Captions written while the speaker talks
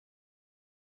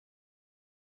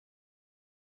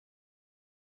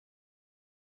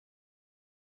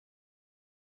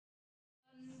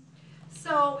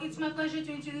So it's my pleasure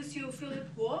to introduce you Philip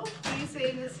Guo. He's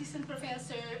an assistant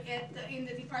professor in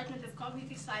the Department of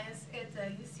Cognitive Science at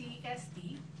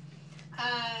UIST.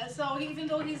 So even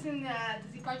though he's in the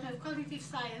Department of Cognitive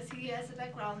Science, he has a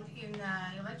background in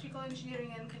electrical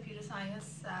engineering and computer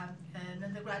science, an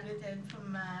undergraduate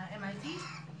from MIT.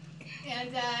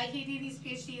 And he did his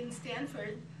PhD in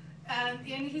Stanford. And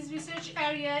his research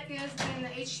area is in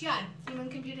HCI,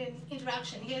 human-computer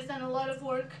interaction. He has done a lot of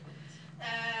work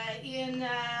in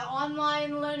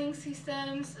online learning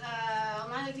systems,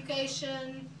 online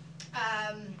education,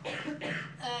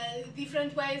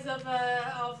 different ways of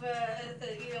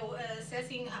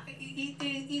assessing.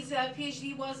 His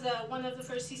PhD was one of the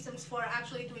first systems for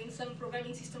actually doing some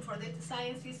programming system for data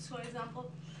scientists, for example.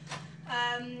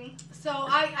 So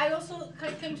I also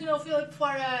came to know Philip for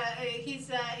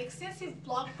his extensive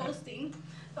blog posting,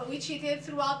 which he did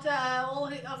throughout all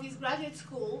of his graduate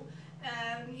school.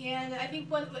 And I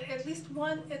think at least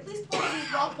one of his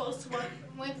blog posts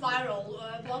went viral.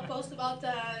 A blog post about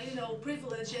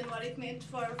privilege and what it meant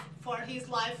for his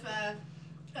life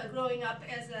growing up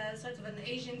as a sort of an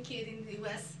Asian kid in the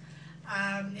U.S.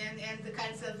 And the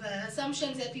kinds of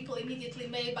assumptions that people immediately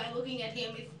made by looking at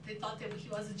him if they thought that he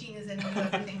was a genius and knew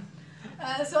everything.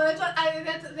 So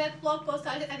that blog post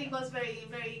I think was very,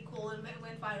 very cool and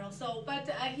went viral. So, but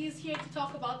he's here to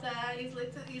talk about his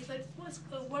latest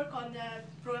work on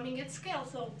programming at scale.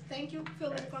 So thank you,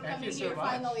 Philip, for coming here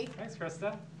finally. Thanks,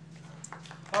 Krista.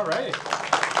 All right.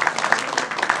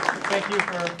 Thank you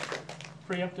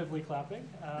for preemptively clapping.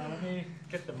 Let me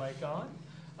get the mic on.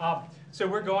 So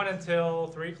we're going until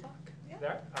 3 o'clock. Yeah.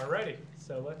 There. All righty.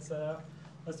 So let's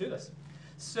do this.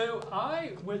 So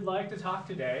I would like to talk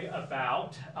today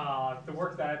about the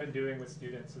work that I've been doing with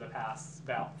students for the past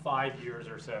about 5 years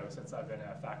or so since I've been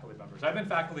a faculty member. So I've been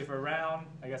faculty for around,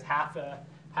 I guess, half a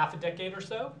decade or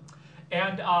so.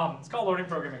 And it's called Learning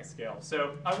Programming at Scale.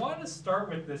 So I wanted to start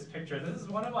with this picture. This is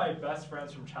one of my best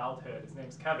friends from childhood. His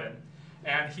name's Kevin.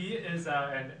 And he is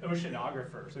an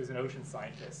oceanographer, so he's an ocean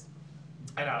scientist.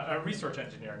 And a research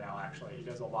engineer now, actually. He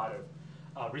does a lot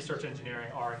of research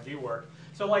engineering, R&D work.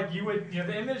 So like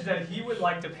the image that he would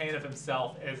like to paint of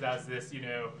himself is as this,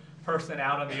 person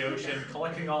out on the ocean,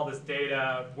 collecting all this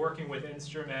data, working with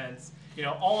instruments,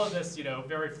 all of this,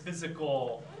 very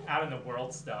physical, out in the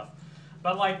world stuff.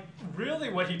 But like, really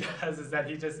what he does is that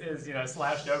he just is,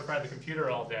 slashed over in front of the computer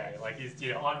all day. Like he's,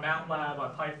 on MATLAB,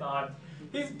 on Python.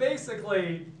 He's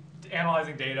basically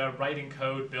analyzing data, writing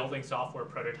code, building software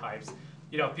prototypes.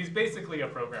 He's basically a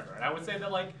programmer. And I would say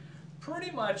that like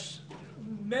pretty much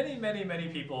many, many, many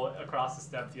people across the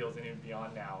STEM fields and even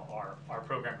beyond now are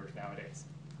programmers nowadays.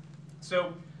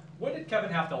 So what did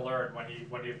Kevin have to learn when he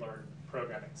learned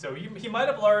programming? So he might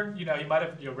have learned, he might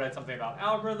have read something about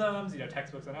algorithms,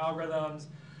 textbooks on algorithms,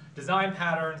 design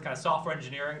patterns, kind of software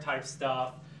engineering type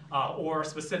stuff, or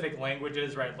specific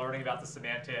languages, right? Learning about the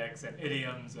semantics and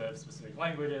idioms of specific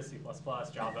languages, C++,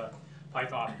 Java,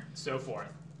 Python, so forth.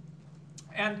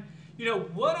 And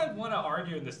what I want to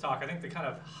argue in this talk, I think the kind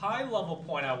of high-level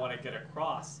point I want to get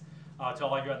across to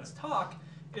all of you in this talk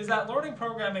is that learning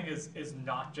programming is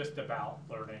not just about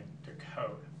learning to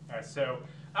code. All right, so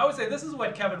I would say this is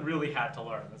what Kevin really had to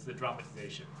learn. This is the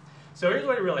dramatization. So here's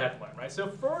what he really had to learn, right? So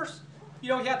first,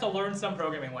 you have to learn some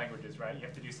programming languages, right? You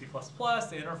have to do C++ to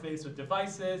interface with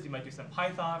devices. You might do some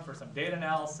Python for some data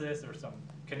analysis or some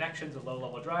connections with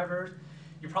low-level drivers.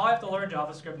 You probably have to learn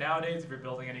JavaScript nowadays if you're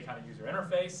building any kind of user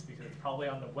interface because it's probably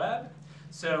on the web.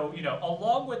 So,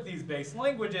 along with these base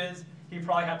languages, you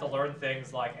probably have to learn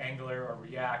things like Angular or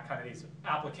React, kind of these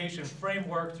application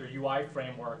frameworks or UI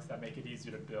frameworks that make it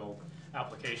easier to build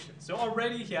applications. So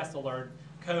already he has to learn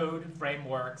code,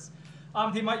 frameworks.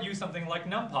 He might use something like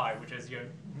NumPy, which is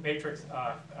matrix,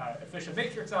 efficient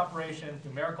matrix operations,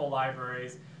 numerical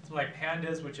libraries. Like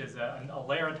Pandas, which is a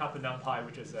layer on top of NumPy,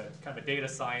 which is a kind of a data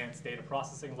science, data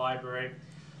processing library.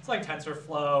 It's like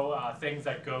TensorFlow, things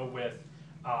that go with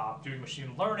doing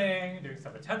machine learning, doing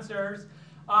stuff with tensors.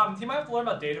 You might have to learn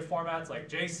about data formats like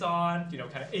JSON,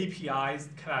 kind of APIs,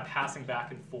 kind of passing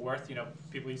back and forth.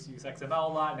 People used to use XML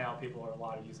a lot. Now people are a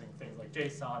lot of using things like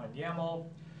JSON and YAML.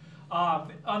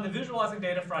 On the visualizing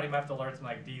data front, you might have to learn something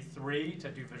like D3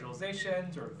 to do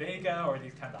visualizations, or Vega, or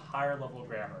these kind of higher level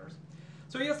grammars.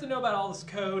 So he has to know about all this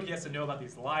code. He has to know about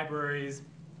these libraries.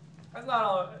 It's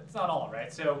not all, right?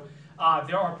 So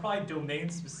there are probably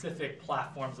domain-specific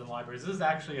platforms and libraries. This is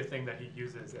actually a thing that he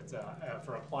uses. It's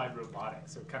for applied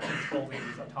robotics. So kind of controlling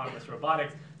these autonomous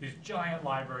robotics, these giant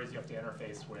libraries you have to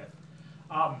interface with.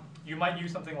 You might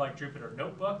use something like Jupyter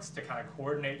Notebooks to kind of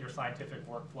coordinate your scientific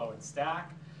workflow and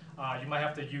stack. You might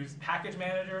have to use package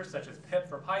managers such as pip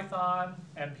for Python,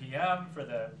 npm for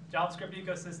the JavaScript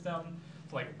ecosystem,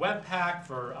 like Webpack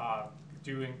for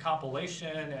doing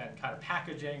compilation and kind of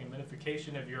packaging and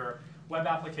minification of your web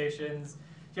applications.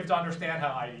 You have to understand how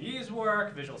IDEs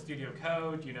work, Visual Studio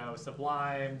Code,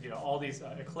 Sublime, all these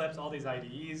Eclipse, all these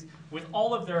IDEs with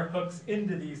all of their hooks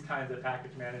into these kinds of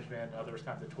package management and other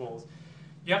kinds of tools.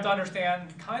 You have to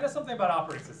understand kind of something about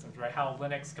operating systems, right? How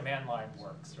Linux command line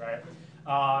works, right?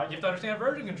 You have to understand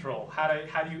version control. How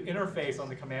do you interface on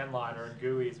the command line or in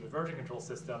GUIs with version control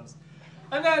systems?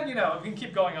 And then, we can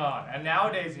keep going on. And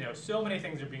nowadays, so many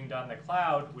things are being done in the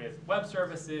cloud with web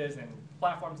services and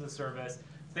platforms as a service,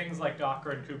 things like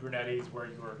Docker and Kubernetes, where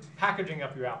you're packaging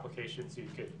up your application so you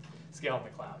could scale in the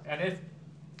cloud. And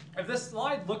if this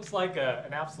slide looks like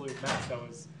an absolute mess, that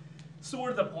was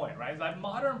sort of the point, right? That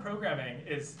modern programming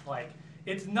is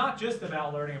it's not just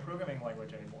about learning a programming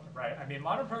language anymore, right? I mean,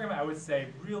 modern programming, I would say,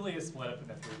 really is split up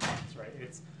into 3 parts, right?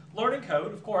 It's learning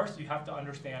code. Of course, you have to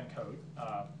understand code,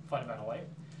 fundamentally.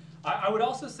 I would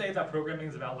also say that programming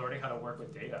is about learning how to work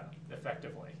with data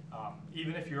effectively.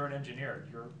 Even if you're an engineer,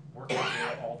 you're working with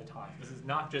data all the time. This is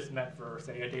not just meant for,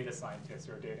 say, a data scientist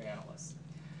or a data analyst.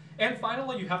 And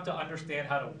finally, you have to understand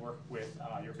how to work with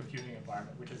your computing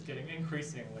environment, which is getting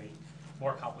increasingly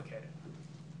more complicated.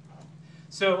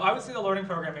 So I would say the learning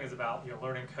programming is about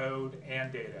learning code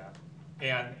and data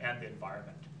and the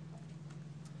environment.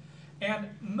 And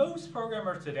most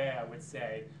programmers today, I would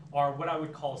say, are what I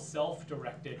would call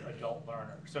self-directed adult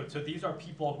learners. So these are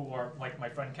people who are, like my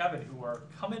friend Kevin, who are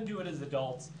come into it as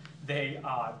adults. They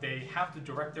have to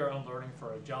direct their own learning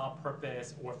for a job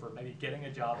purpose or for maybe getting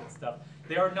a job and stuff.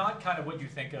 They are not kind of what you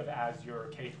think of as your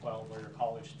K-12 or your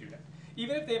college student.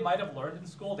 Even if they might have learned in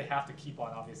school, they have to keep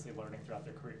on obviously learning throughout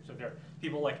their career. So they're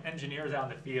people like engineers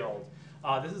out in the field.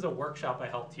 This is a workshop I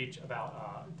helped teach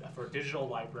about for digital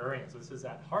librarians. So this is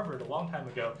at Harvard a long time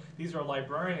ago. These are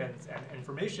librarians and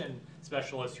information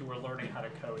specialists who are learning how to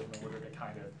code in order to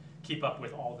kind of keep up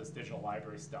with all this digital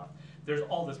library stuff. There's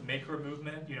all this maker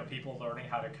movement, people learning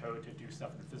how to code to do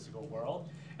stuff in the physical world.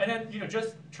 And then,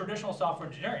 just traditional software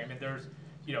engineering. I mean, there's,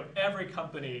 every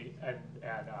company and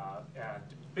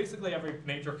basically every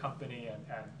major company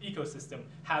and ecosystem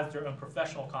has their own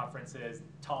professional conferences,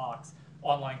 talks,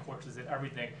 online courses, and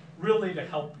everything, really to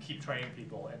help keep training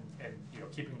people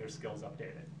and keeping their skills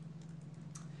updated.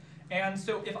 And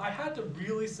so if I had to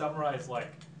really summarize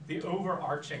the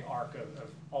overarching arc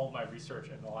of all of my research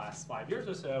in the last 5 years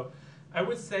or so, I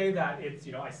would say that it's,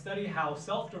 I study how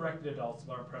self-directed adults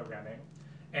learn programming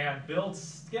and build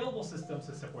scalable systems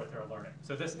to support their learning.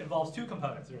 So this involves 2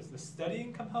 components. There's the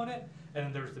studying component, and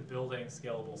then there's the building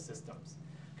scalable systems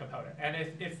component. And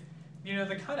if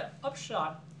the kind of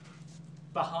upshot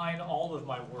behind all of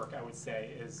my work, I would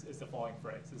say, is the following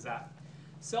phrase, is that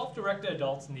self-directed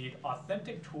adults need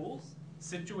authentic tools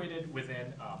situated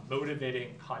within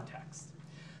motivating context.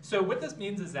 So what this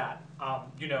means is that,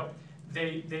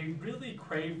 they really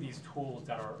crave these tools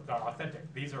that are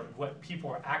authentic. These are what people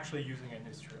are actually using in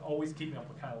industry, always keeping up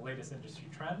with kind of latest industry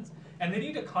trends. And they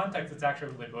need a context that's actually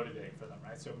really motivating for them,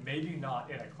 right? So maybe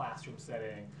not in a classroom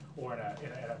setting or in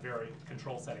a very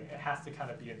controlled setting. It has to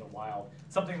kind of be in the wild,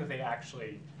 something that they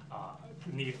actually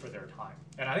need for their time.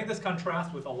 And I think this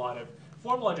contrasts with a lot of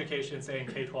formal education, say in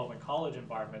K-12 and college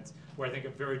environments, where I think a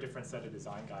very different set of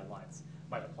design guidelines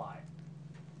might apply.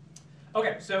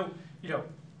 Okay, so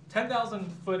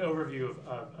 10,000-foot overview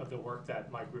of the work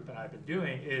that my group and I have been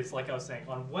doing is, like I was saying,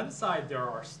 on one side there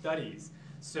are studies.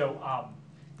 So,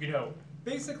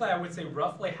 basically I would say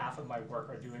roughly half of my work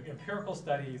are doing empirical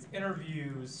studies,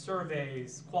 interviews,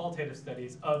 surveys, qualitative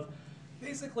studies of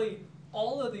basically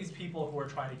all of these people who are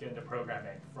trying to get into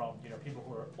programming, from people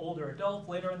who are older adults,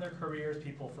 later in their careers,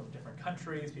 people from different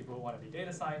countries, people who want to be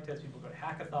data scientists, people who go to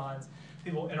hackathons,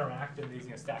 people who interact in these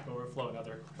Stack Overflow and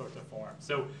other sorts of forums.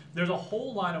 So there's a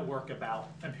whole line of work about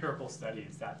empirical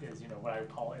studies that is what I would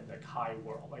call in the Chi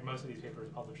world. Like most of these papers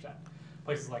published at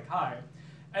places like Chi.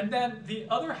 And then the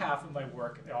other half of my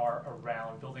work are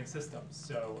around building systems.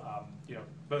 So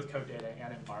both code data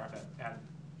and environment. And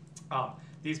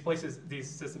these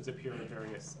systems appear in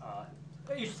various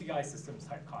HCI systems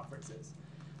type conferences.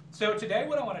 So today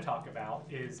what I want to talk about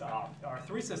is our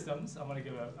 3 systems. I'm going to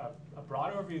give a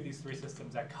broad overview of these 3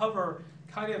 systems that cover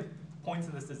kind of points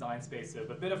in this design space of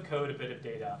a bit of code, a bit of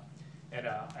data, and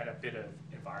a bit of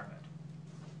environment.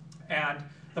 And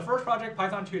the first project,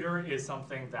 Python Tutor, is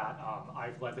something that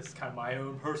I've led. This is kind of my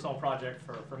own personal project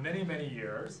for many, many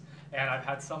years. And I've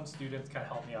had some students kind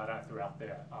of help me out on it throughout the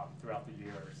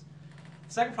years.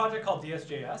 The second project, called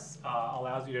DS.js,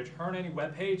 allows you to turn any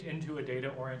web page into a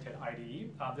data-oriented IDE.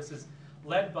 This is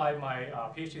led by my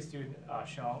PhD student,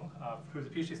 Xiong, who's a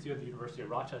PhD student at the University of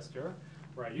Rochester,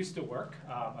 where I used to work.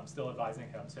 I'm still advising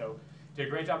him, so did a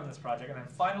great job in this project. And then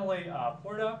finally,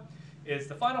 Porta is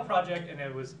the final project, and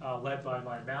it was led by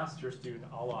my master's student,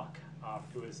 Alok,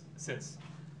 who has since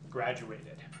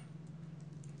graduated.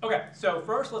 Okay, so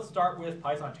first let's start with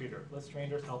Python Tutor. Let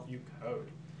strangers help you code.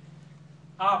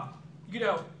 You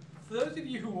know, for those of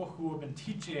you who have been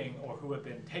teaching or who have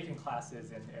been taking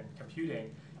classes in computing,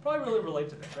 you probably really relate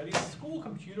to this, right? These school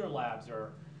computer labs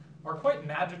are quite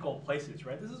magical places,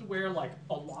 right? This is where like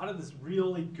a lot of this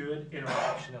really good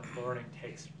interaction and learning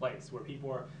takes place, where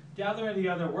people are gathering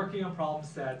together, working on problem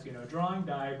sets, you know, drawing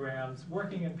diagrams,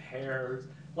 working in pairs.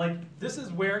 Like this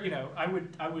is where, you know, I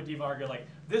would even argue like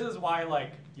this is why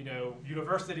like, you know,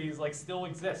 universities like still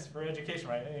exist for education,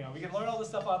 right? You know, we can learn all this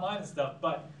stuff online and stuff,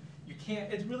 but you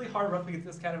can't, it's really hard to replicate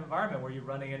this kind of environment where you're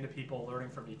running into people, learning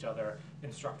from each other,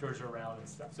 instructors around and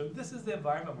stuff. So this is the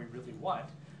environment we really want.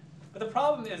 But the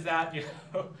problem is that, you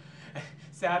know,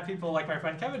 sad people like my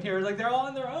friend Kevin here, like they're all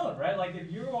on their own, right? Like if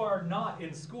you are not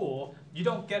in school, you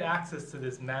don't get access to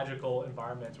this magical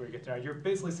environment where you get to, you're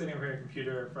basically sitting over your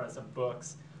computer in front of some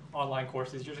books, online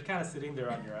courses, you're just kind of sitting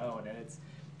there on your own, and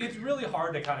it's really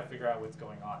hard to kind of figure out what's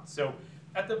going on. So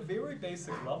at the very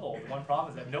basic level, the one problem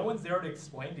is that no one's there to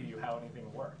explain to you how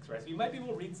anything works, right? So you might be able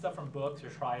to read stuff from books or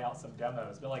try out some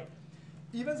demos, but like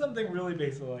even something really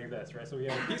basic like this, right? So we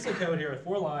have a piece of code here with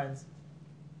 4 lines,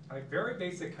 like very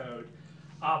basic code.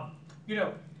 You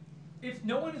know, if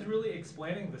no one is really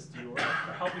explaining this to you or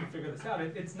helping you figure this out,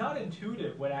 it's not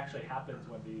intuitive what actually happens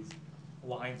when these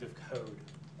lines of code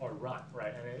are run,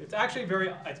 right? And it's actually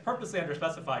it's purposely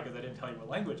underspecified because I didn't tell you what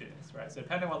language it is, right? So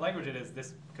depending on what language it is,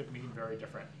 this could mean very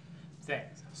different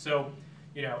things. So,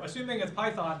 you know, assuming it's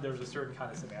Python, there's a certain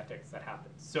kind of semantics that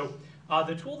happens. So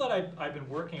the tool that I've been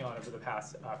working on over the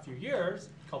past few years,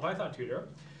 called Python Tutor,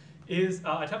 is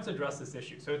attempts to address this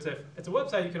issue. So it's a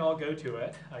website, you can all go to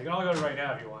it. You can all go to it right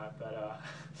now if you want, but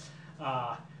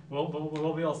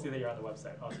we'll be able to see that you're on the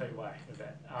website. I'll tell you why in a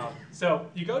bit. So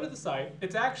you go to the site.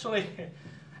 It's actually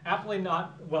aptly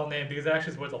not well named because it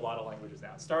actually supports a lot of languages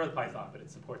now. It started with Python, but it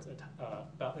supports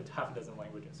about half a dozen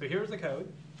languages. So here's the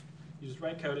code. You just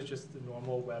write code, it's just the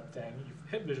normal web thing. You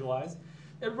hit visualize.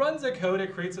 It runs a code,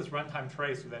 it creates this runtime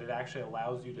trace so that it actually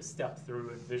allows you to step through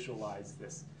and visualize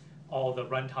this, all the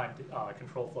runtime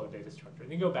control flow data structure.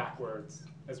 And you can go backwards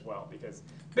as well, because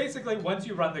basically once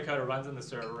you run the code, it runs in the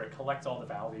server, it collects all the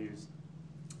values,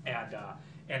 and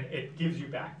it gives you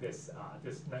back this,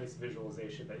 this nice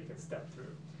visualization that you can step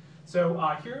through. So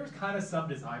here's kind of some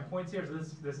design points here. So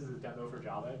this is a demo for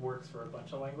Java. It works for a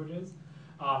bunch of languages.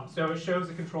 So it shows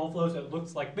the control flows. It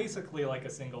looks like basically like a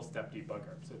single step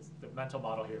debugger. So it's the mental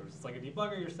model here. It's like a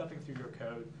debugger. You're stepping through your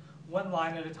code one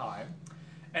line at a time.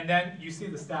 And then you see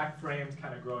the stack frames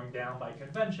kind of growing down by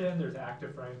convention. There's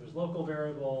active frames, there's local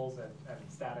variables, and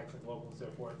statics and global and so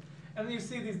forth. And then you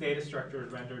see these data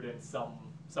structures rendered in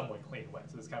somewhat clean way.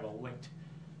 So it's kind of a linked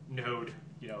node,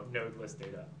 node list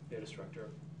data structure.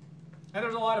 And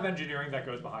there's a lot of engineering that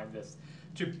goes behind this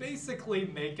to basically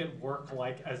make it work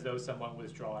like as though someone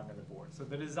was drawing on the board. So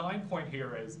the design point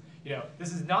here is,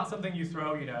 this is not something you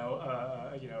throw,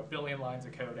 a billion lines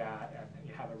of code at and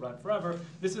you have it run forever.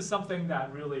 This is something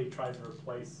that really tries to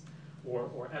replace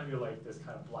or emulate this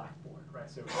kind of blackboard, right?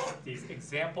 So these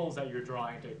examples that you're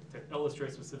drawing to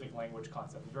illustrate specific language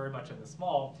concepts, very much in the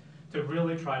small, to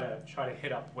really try to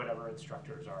hit up whatever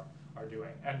instructors are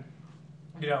doing. And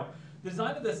the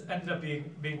design of this ended up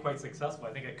being quite successful.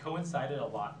 I think it coincided a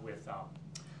lot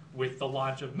with the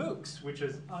launch of MOOCs, which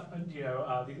is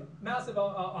these massive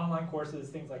online courses,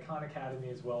 things like Khan Academy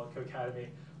as well as Codecademy,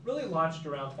 really launched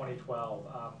around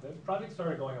 2012. The project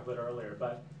started going a bit earlier,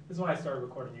 but this is when I started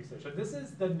recording usage. So this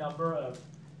is the number of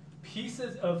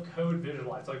pieces of code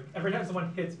visualized. So like every time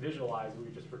someone hits visualize,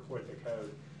 we just record the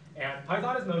code. And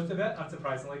Python is most of it,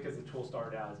 unsurprisingly, because the tool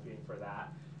started out as being for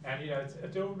that. And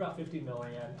it's over about 50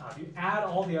 million. If you add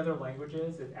all the other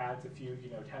languages, it adds a few,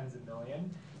 tens of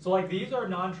million. So like these are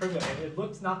non-trivial. It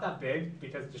looks not that big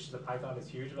because just the Python is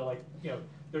huge, but like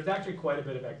there's actually quite a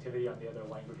bit of activity on the other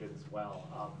languages as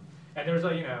well. And there's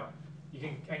you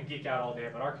can geek out all day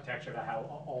about architecture to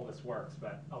how all this works,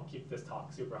 but I'll keep this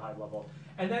talk super high level.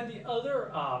 And then the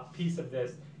other piece of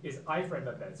this is iframe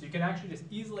embed. So you can actually just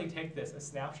easily take this, a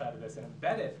snapshot of this, and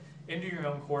embed it into your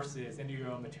own courses, into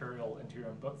your own material, into your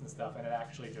own books and stuff, and it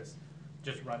actually just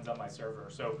runs on my server.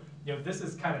 So this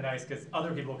is kind of nice because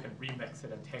other people can remix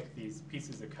it and take these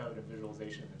pieces of code and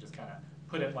visualization and just kind of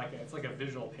put it it's like a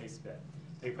visual paste bit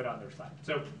they put on their site.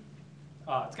 So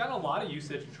it's gotten a lot of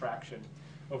usage and traction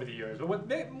over the years. But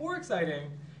what's more exciting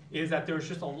is that there's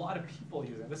just a lot of people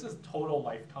using it. This is total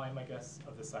lifetime, I guess,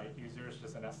 of the site users,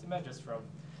 just an estimate, just from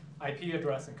IP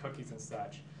address and cookies and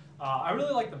such. I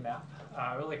really like the map.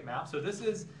 I really like maps. So this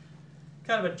is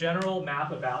kind of a general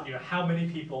map about how many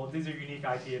people, these are unique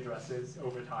IP addresses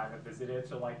over time have visited.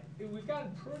 So like we've got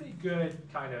a pretty good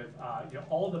kind of,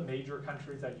 all the major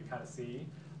countries that you kind of see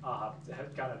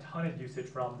have got a ton of usage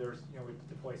from. There's, we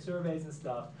deploy surveys and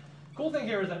stuff. Cool thing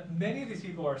here is that many of these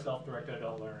people are self-directed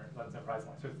adult learners,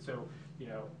 unsurprisingly. So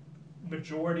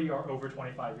majority are over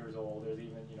 25 years old. There's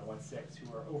even 1/6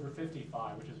 who are over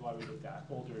 55, which is why we did that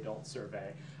older adult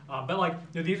survey. But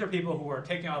like these are people who are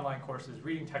taking online courses,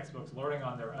 reading textbooks, learning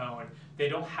on their own. They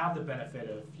don't have the benefit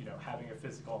of having a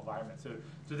physical environment. So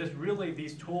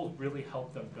these tools really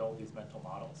help them build these mental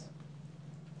models.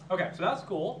 Okay, so that's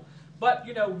cool. But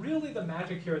really the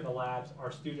magic here in the labs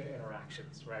are student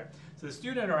interactions, right? So the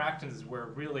student interactions is where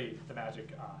really the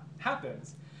magic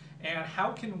happens. And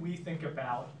how can we think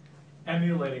about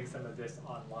emulating some of this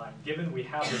online, given we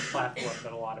have this platform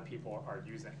that a lot of people are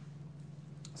using?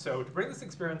 So to bring this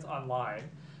experience online,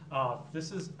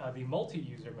 this is the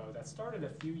multi-user mode that started a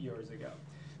few years ago.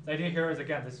 The idea here is,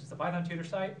 again, this is a Python tutor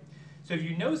site. So if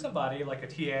you know somebody, like a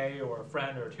TA or a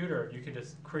friend or a tutor, you can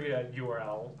just create a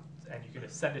URL and you can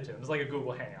just send it to them. It's like a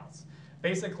Google Hangouts.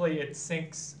 Basically, it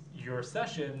syncs your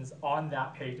sessions on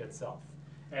that page itself.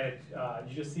 And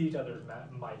you just see each other's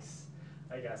mice,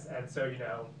 I guess. And so,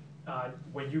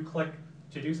 when you click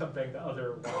to do something, the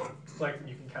other one clicks, and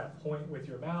you can kind of point with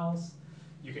your mouse.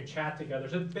 You can chat together.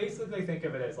 So basically, think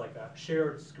of it as like a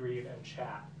shared screen and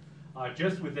chat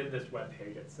just within this web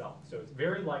page itself. So it's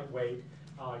very lightweight.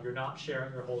 You're not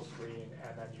sharing your whole screen,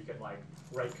 and then you can like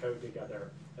write code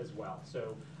together as well.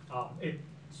 So it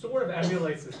sort of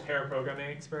emulates this pair programming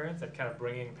experience of kind of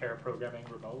bringing pair programming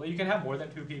remotely. You can have more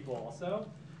than 2 people also.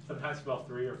 Sometimes about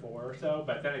 3 or 4 or so,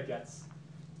 but then it gets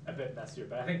a bit messier.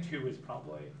 But I think 2 is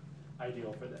probably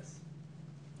ideal for this.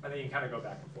 And then you can kind of go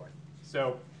back and forth.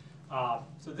 So,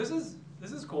 so this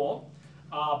is cool.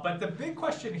 But the big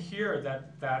question here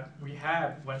that we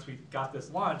had once we got this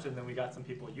launched and then we got some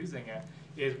people using it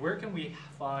is where can we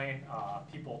find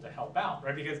people to help out,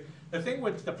 right? Because the thing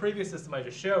with the previous system I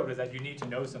just showed is that you need to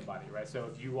know somebody, right? So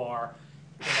if you are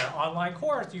in an online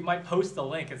course, you might post the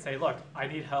link and say, look, I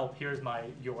need help, here's my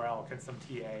URL, can some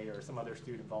TA or some other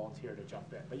student volunteer to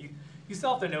jump in? But you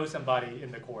still have to know somebody in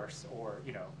the course or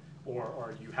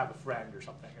you have a friend or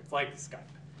something. It's like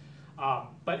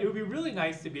Skype. But it would be really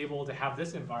nice to be able to have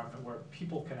this environment where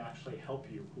people can actually help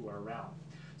you who are around.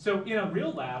 So in a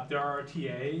real lab, there are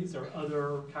TAs or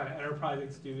other kind of enterprising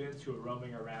students who are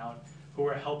roaming around who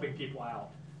are helping people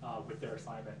out with their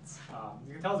assignments.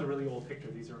 You can tell it's a really old picture.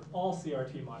 These are all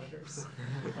CRT monitors.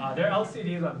 They're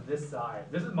LCDs on this side.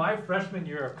 This is my freshman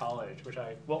year of college, which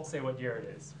I won't say what year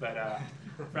it is, but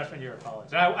freshman year of college.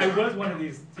 And I was one of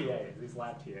these TAs, these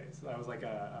lab TAs. I was like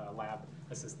a lab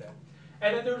assistant.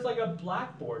 And then there's like a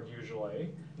blackboard usually.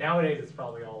 Nowadays it's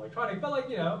probably all electronic, but like,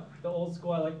 the old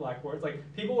school, I like blackboards. Like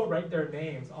people would write their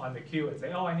names on the queue and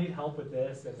say, oh, I need help with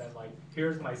this. And then like,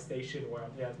 here's my station where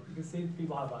you can see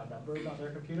people have numbers on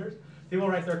their computers. People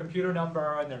write their computer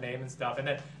number and their name and stuff. And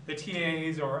then the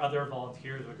TAs or other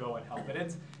volunteers would go and help. And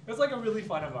it's like a really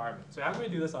fun environment. So how can we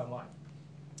do this online?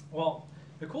 Well,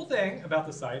 the cool thing about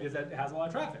the site is that it has a lot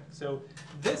of traffic. So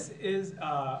this is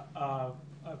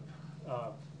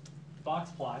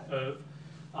box plot of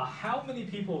how many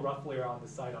people roughly are on the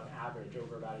site on average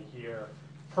over about a year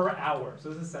per hour. So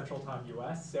this is Central Time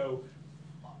US. So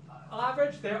on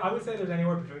average, I would say there's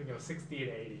anywhere between 60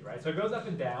 and 80, right? So it goes up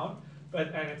and down, and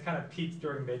it kind of peaks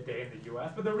during midday in the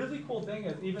US. But the really cool thing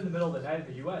is even in the middle of the night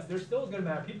in the US, there's still a good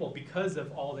amount of people because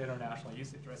of all the international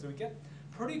usage, right? So we get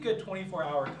pretty good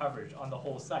 24-hour coverage on the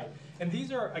whole site. And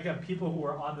these are, again, people who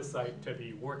are on the site to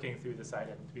be working through the site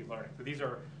and to be learning. So these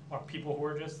are people who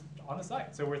are just on the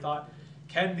site. So we thought,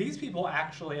 can these people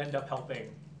actually end up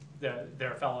helping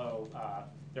their fellow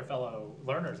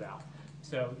learners out?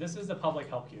 So this is the public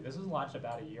help queue. This was launched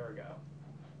about a year ago.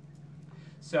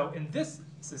 So in this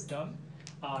system,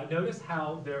 notice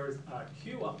how there's a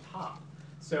queue up top.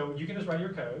 So you can just write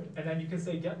your code, and then you can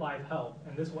say get live help,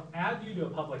 and this will add you to a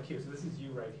public queue. So this is you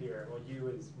right here. Well, you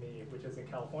is me, which is in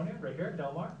California, right here,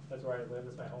 Del Mar. That's where I live.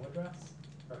 That's my home address,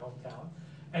 or hometown.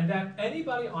 And then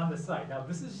anybody on the site, now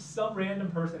this is some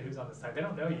random person who's on the site, they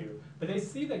don't know you, but they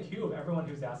see the queue of everyone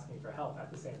who's asking for help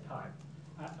at the same time,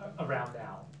 around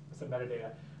now, some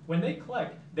metadata. When they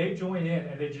click, they join in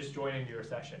and they just join into your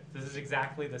session. This is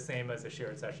exactly the same as a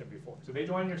shared session before. So they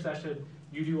join your session,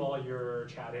 you do all your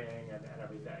chatting and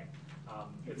everything.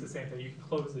 It's the same thing. You can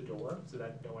close the door so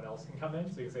that no one else can come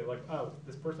in. So you can say, like, oh,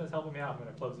 this person is helping me out, I'm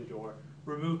going to close the door,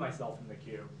 remove myself from the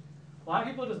queue. A lot of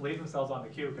people just leave themselves on the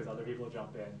queue because other people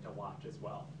jump in to watch as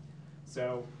well.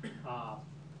 So,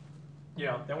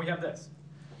 then we have this.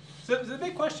 So the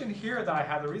big question here that I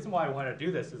have, the reason why I want to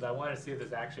do this is I wanted to see if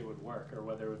this actually would work or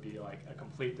whether it would be like a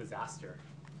complete disaster.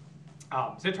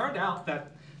 So it turned out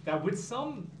that with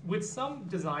some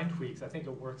design tweaks, I think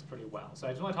it works pretty well. So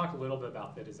I just want to talk a little bit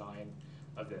about the design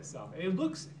of this. It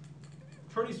looks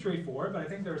pretty straightforward, but I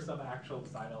think there are some actual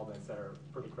design elements that are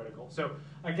pretty critical. So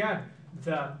again,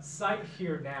 the site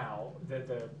here now,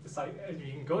 the site,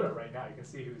 you can go to it right now, you can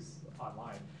see who's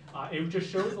online. It just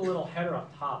shows a little header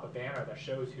up top, a banner that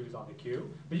shows who's on the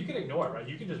queue, but you can ignore it, right?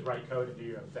 You can just write code and do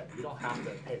your own thing. You don't have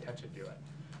to pay attention to it.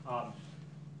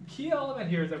 Key element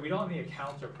here is that we don't have any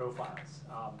accounts or profiles.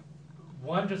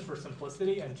 One, just for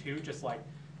simplicity, and two, just like,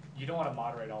 you don't want to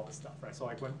moderate all this stuff, right? So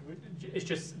like it's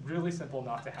just really simple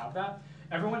not to have that.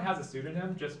 Everyone has a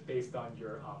pseudonym just based on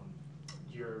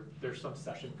there's some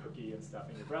session cookie and stuff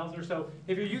in your browser. So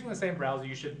if you're using the same browser,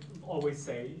 you should always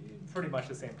say pretty much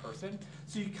the same person.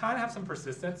 So you kind of have some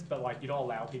persistence, but like you don't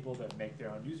allow people to make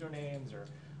their own usernames or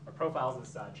profiles and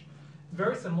such.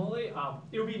 Very similarly,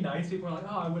 it would be nice if people are like,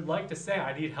 oh, I would like to say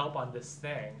I need help on this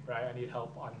thing, right? I need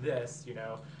help on this,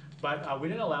 But we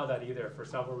didn't allow that either for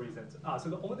several reasons. So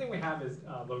the only thing we have is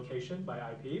location by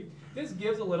IP. This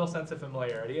gives a little sense of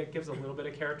familiarity. It gives a little bit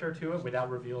of character to it without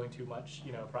revealing too much,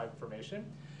 private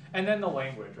information. And then the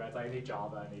language, right? Like I need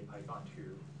Java, I need Python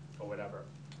 2, or whatever.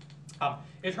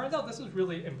 It turns out this is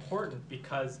really important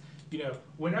because, if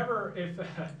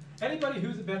anybody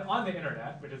who's been on the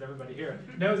internet, which is everybody here,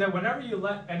 knows that whenever you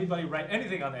let anybody write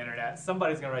anything on the internet,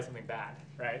 somebody's going to write something bad,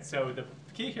 right? So the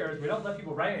key here is we don't let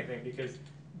people write anything because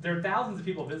there are thousands of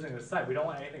people visiting this site. We don't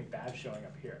want anything bad showing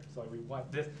up here. So we want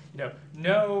this,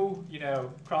 no,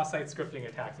 cross-site scripting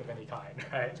attacks of any kind,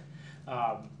 right?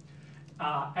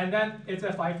 And then it's a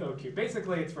FIFO queue.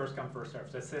 Basically, it's first come, first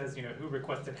served. So it says, who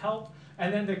requested help.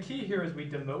 And then the key here is we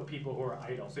demote people who are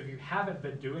idle. So if you haven't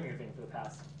been doing anything for the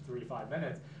past 3 to 5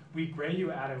 minutes, we gray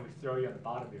you out and we throw you on the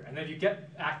bottom here. And then if you get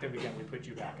active again, we put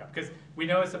you back up. Because we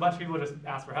notice a bunch of people just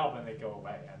ask for help and they go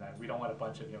away. And then we don't want a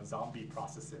bunch of zombie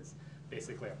processes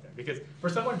basically up there. Because for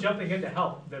someone jumping in to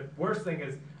help, the worst thing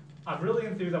is, I'm really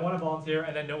enthused, I want to volunteer,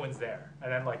 and then no one's there.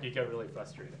 And then you get really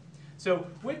frustrated. So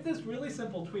with this really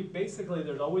simple tweak, basically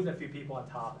there's always a few people on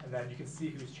top, and then you can see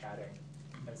who's chatting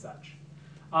and such.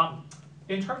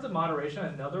 In terms of moderation,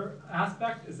 another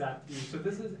aspect is that, so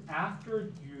this is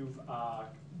after you've,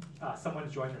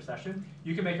 someone's joined your session,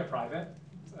 you can make it private.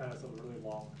 It's a really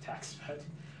long text, but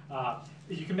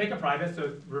you can make it private, so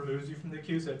it removes you from the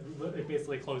queue, so it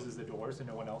basically closes the door so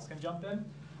no one else can jump in.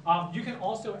 You can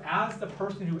also, as the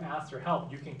person who asks for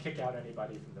help, you can kick out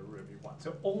anybody from the room you want.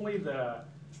 So only the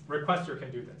requester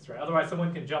can do this, right? Otherwise,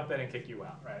 someone can jump in and kick you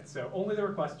out, right? So only the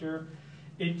requester.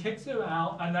 It kicks you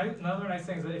out. Another nice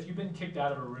thing is that if you've been kicked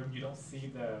out of a room, you don't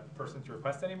see the person's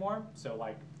request anymore. So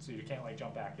you can't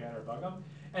jump back in or bug them.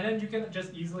 And then you can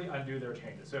just easily undo their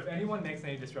changes. So if anyone makes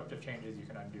any disruptive changes, you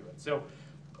can undo it. So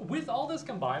with all this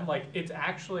combined, it's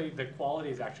actually, the quality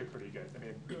is actually pretty good. I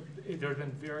mean, there's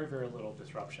been very, very little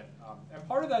disruption. And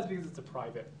part of that is because it's a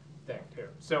private thing too.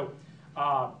 So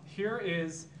here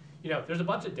is, there's a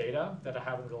bunch of data that I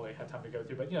haven't really had time to go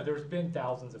through, but there's been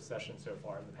thousands of sessions so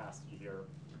far in the past year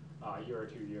or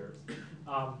 2 years.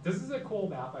 This is a cool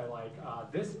map I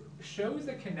like. This shows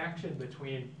the connection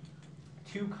between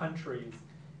two countries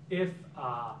if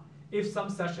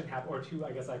some session happened, or two,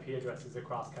 I guess, IP addresses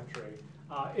across country,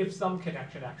 if some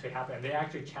connection actually happened. And they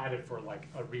actually chatted for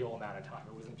a real amount of time.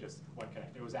 It wasn't just one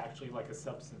connection. It was actually a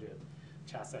substantive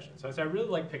chat session. So I really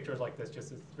like pictures like this,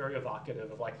 just it's very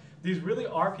evocative of these really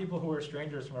are people who are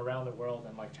strangers from around the world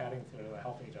and chatting together,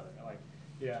 helping each other.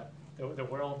 Yeah, the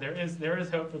world, there is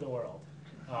hope for the world.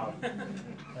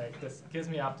 This gives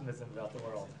me optimism about the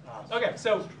world. Okay,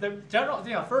 so the general,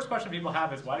 first question people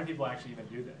have is why do people actually even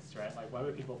do this, right? Why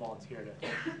would people volunteer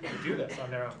to do this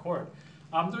on their own accord?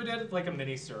 So we did a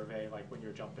mini survey, when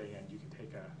you're jumping in, you can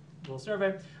take a little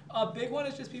survey. A big one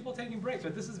is just people taking breaks.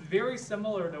 But this is very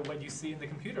similar to what you see in the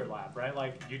computer lab,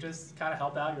 right? You just kind of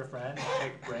help out your friend,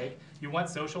 take a break. You want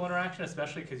social interaction,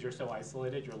 especially because you're so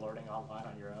isolated, you're learning online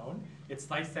on your own. It's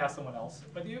nice to have someone else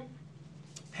with you.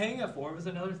 Paying it forward was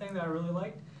another thing that I really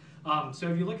liked. So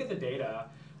if you look at the data,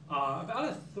 about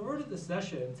a third of the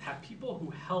sessions have people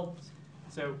who helped.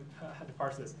 So I had to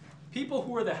parse this. People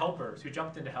who were the helpers, who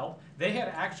jumped in to help, they had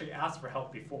actually asked for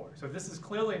help before. So this is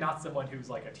clearly not someone who's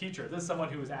a teacher. This is someone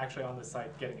who was actually on the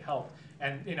site getting help.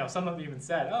 And some of them even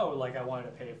said, oh, I wanted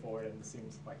to pay for it, and this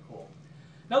seems cool.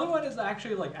 Another one is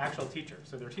actually actual teachers.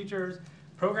 So they're teachers.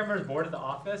 programmers bored at the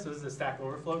office. So this is the Stack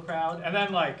Overflow crowd. And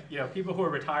then like, people who are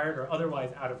retired or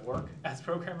otherwise out of work as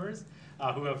programmers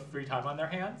who have free time on their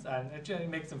hands. And it generally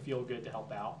makes them feel good to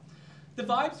help out. The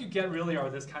vibes you get really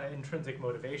are this kind of intrinsic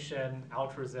motivation,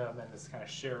 altruism, and this kind of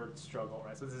shared struggle,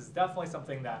 right? So this is definitely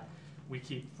something that we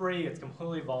keep free. It's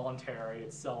completely voluntary.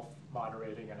 It's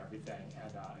self-moderating and everything.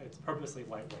 And it's purposely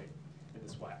lightweight in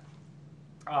this way.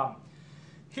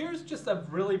 Here's just a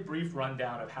really brief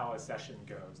rundown of how a session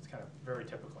goes, kind of very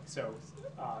typically. So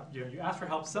you ask for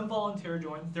help, some volunteer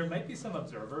join. There might be some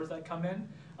observers that come in.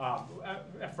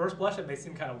 At first blush, it may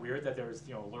seem kind of weird that there's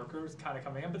lurkers kind of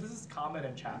coming in, but this is common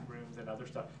in chat rooms and other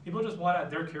stuff. People just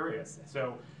they're curious.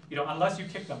 So unless you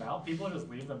kick them out, people just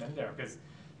leave them in there because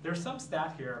there's some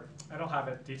stat here. I don't have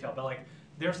it detailed, but like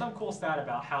there's some cool stat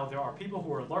about how there are people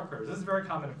who are lurkers. This is very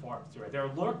common in forums, right? They're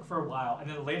lurk for a while, and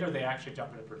then later they actually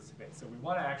jump in to participate. So we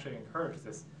want to actually encourage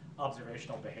this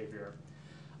observational behavior.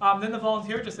 Then the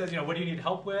volunteer just says, what do you need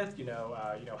help with?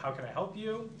 How can I help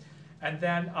you? And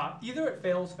then either it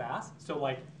fails fast, so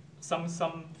like some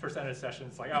percentage of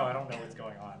sessions like, oh, I don't know what's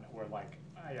going on, or like,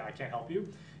 I can't help you.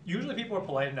 Usually people are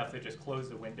polite enough to just close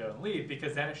the window and leave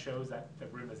because then it shows that the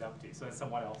room is empty, so then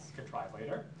someone else can try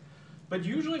later. But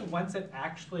usually once it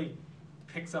actually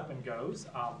picks up and goes,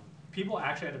 people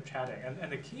actually end up chatting.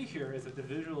 And the key here is that the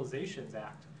visualizations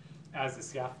act as the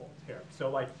scaffold here. So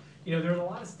like, there's a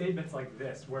lot of statements like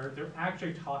this where they're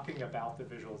actually talking about the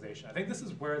visualization. I think this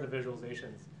is where the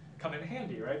visualizations come in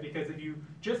handy, right? Because if you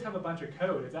just have a bunch of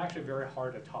code, it's actually very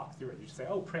hard to talk through it. You just say,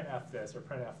 oh, printf this or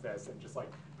printf this, and just like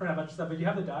print a bunch of stuff. But you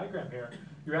have the diagram here.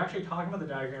 You're actually talking about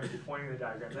the diagrams, you're pointing to the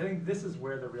diagrams. I think this is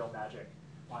where the real magic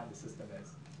behind the system is.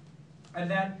 And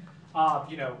then,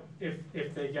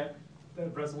 if they get the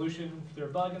resolution, their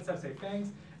bug and stuff, say thanks.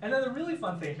 And then the really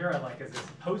fun thing here I like is this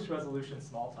post-resolution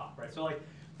small talk, right? So like,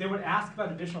 they would ask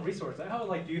about additional resources. Like, oh,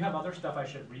 like, do you have other stuff I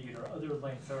should read or other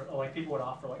links? Or like people would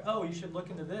offer like, oh, you should look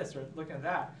into this or look into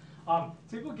that. So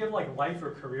people give like life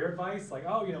or career advice, like,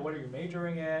 oh, what are you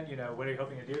majoring in? What are you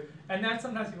hoping to do? And then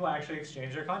sometimes people actually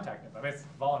exchange their contact info. I mean, it's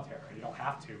voluntary, you don't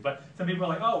have to. But some people are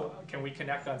like, oh, can we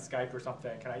connect on Skype or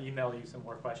something? Can I email you some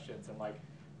more questions? And like,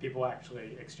 people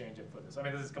actually exchange info for this. I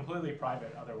mean, this is completely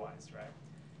private otherwise,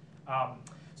 right?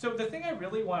 So the thing I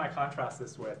really want to contrast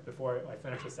this with before I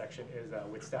finish this section is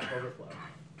with Stack Overflow.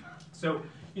 So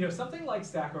something like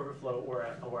Stack Overflow or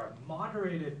a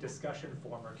moderated discussion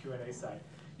forum or Q&A site,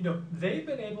 they've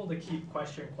been able to keep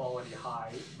question quality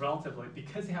high relatively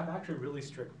because they have actually really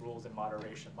strict rules and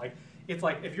moderation. Like, it's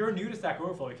like if you're new to Stack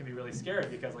Overflow, it can be really scary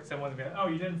because like someone's going, oh,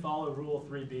 you didn't follow rule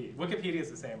 3B. Wikipedia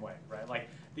is the same way, right? Like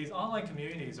these online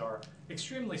communities are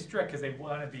extremely strict because they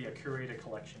want to be a curated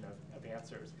collection of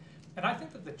answers. And I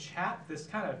think that this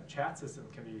kind of chat system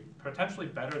can be potentially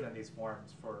better than these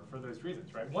forums for those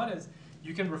reasons, right? One is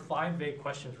you can refine vague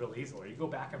questions really easily. You go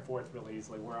back and forth really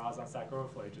easily, whereas on Stack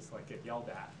Overflow, you just like get yelled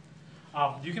at.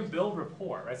 You can build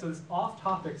rapport, right? So this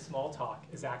off-topic small talk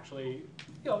is actually,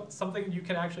 something you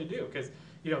can actually do because,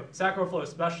 Stack Overflow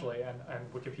especially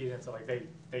and Wikipedia and stuff like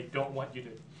they don't want you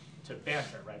to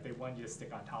banter, right? They want you to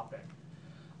stick on topic.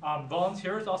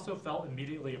 Volunteers also felt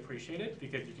immediately appreciated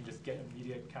because you can just get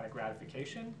immediate kind of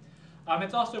gratification.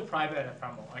 It's also private and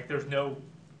ephemeral. Like there's no,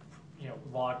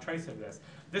 log trace of this.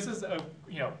 This is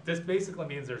this basically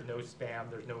means there's no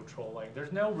spam, there's no trolling,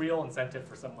 there's no real incentive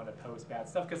for someone to post bad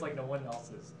stuff because like no one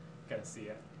else is gonna see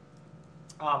it.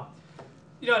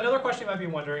 Another question you might be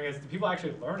wondering is, do people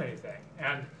actually learn anything?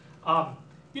 And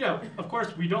of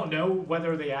course, we don't know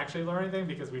whether they actually learn anything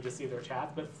because we just see their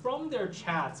chats. But from their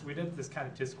chats, we did this kind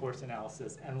of discourse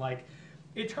analysis, and like,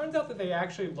 it turns out that they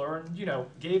actually learned,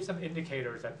 gave some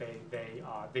indicators that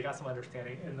they got some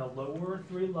understanding in the lower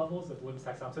 3 levels of Bloom's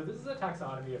taxonomy. So this is a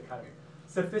taxonomy of kind of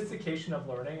sophistication of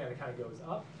learning, and it kind of goes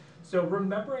up. So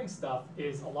remembering stuff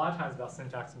is a lot of times about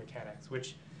syntax and mechanics,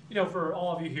 which for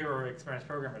all of you here who are experienced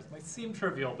programmers, might seem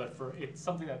trivial, but it's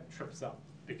something that trips up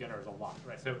beginners a lot,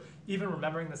 right? So even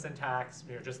remembering the syntax,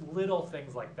 just little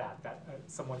things like that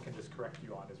someone can just correct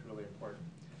you on is really important.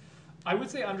 I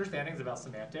would say understanding is about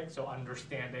semantics, so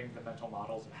understanding the mental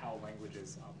models of how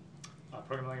languages,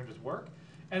 programming languages work.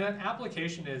 And then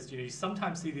application is, you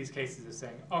sometimes see these cases of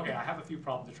saying, okay, I have a few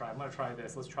problems to try. I'm going to try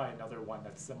this. Let's try another one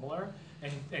that's similar,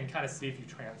 and kind of see if you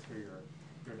transfer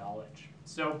your knowledge.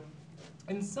 So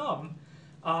in sum,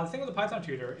 the thing with the Python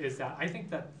tutor is that I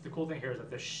think that the cool thing here is that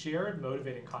the shared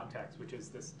motivating context, which is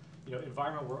this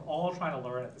environment we're all trying to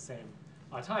learn at the same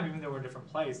time, even though we're in a different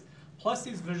place, plus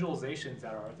these visualizations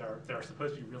that are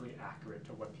supposed to be really accurate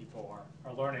to what people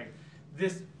are learning,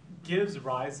 this gives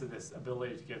rise to this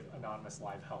ability to give anonymous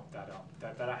live help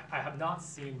that I have not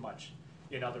seen much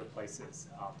in other places.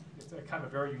 It's a kind of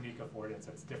a very unique avoidance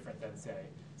that's different than, say,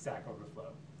 Stack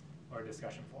Overflow or a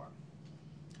discussion forum.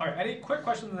 All right, any quick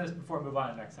questions on this before we move on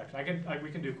to the next section?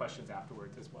 We can do questions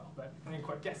afterwards as well, but any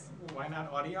quick, yes? Why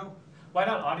not audio? Why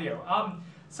not audio?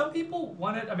 Some people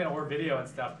wanted, or video and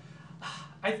stuff.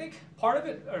 I think part of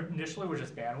it initially was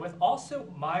just bandwidth. Also,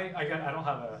 I don't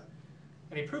have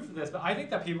any proof of this, but I think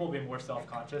that people will be more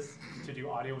self-conscious to do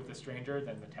audio with a stranger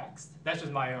than the text. That's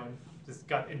just my own just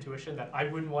gut intuition that I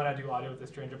wouldn't want to do audio with a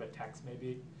stranger, but text may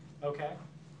be okay.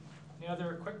 Any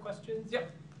other quick questions?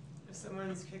 Yep. If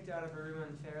someone's kicked out of a room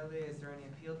unfairly, is there any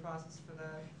appeal process for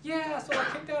that? Yeah, so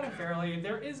like kicked out unfairly,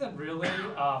 there isn't really.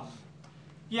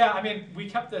 We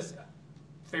kept this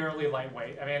fairly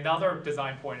lightweight. Another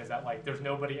design point is that like there's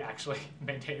nobody actually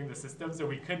maintaining the system, so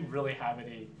we couldn't really have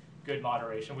any good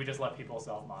moderation. We just let people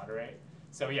self-moderate.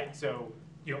 So yeah,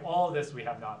 all of this we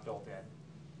have not built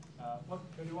in. Can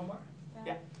we do one more?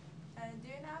 Yeah.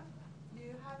 Do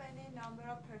you have any number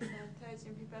of percentage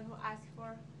in people who ask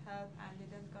for help and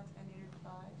didn't get any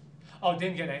reply? Oh,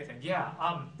 didn't get anything. Yeah,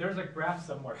 there's a graph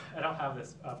somewhere. I don't have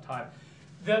this up time.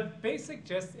 The basic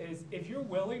gist is if you're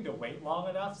willing to wait long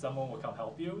enough, someone will come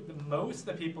help you. Most of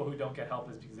the people who don't get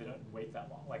help is because they don't wait that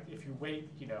long. Like if you wait,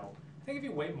 I think if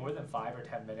you wait more than 5 or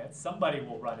 10 minutes, somebody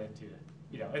will run into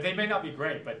it. They may not be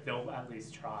great, but they'll at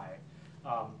least try.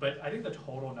 But I think the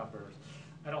total numbers,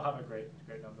 I don't have a great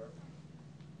number.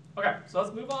 Okay, so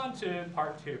let's move on to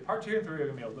part 2. Part 2 and 3 are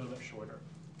going to be a little bit shorter.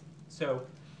 So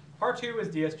part 2 is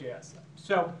DS.js.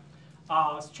 So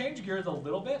let's change gears a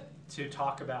little bit to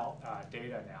talk about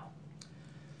data now.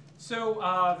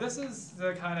 So this is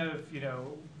the kind of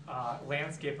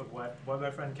landscape of what my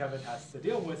friend Kevin has to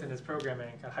deal with in his programming,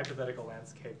 kind of hypothetical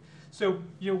landscape. So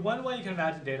one way you can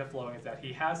imagine data flowing is that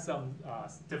he has some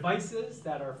devices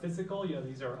that are physical.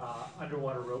 These are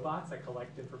underwater robots that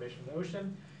collect information in the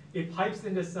ocean. It pipes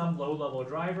into some low-level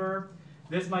driver.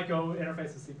 This might go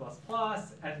interface with C++,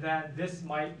 and then this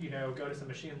might go to some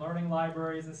machine learning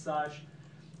libraries and such.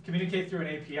 Communicate through an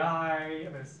API.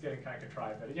 It's getting kind of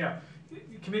contrived, but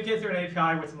communicate through an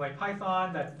API with some like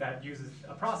Python that uses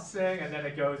a processing, and then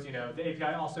it goes. The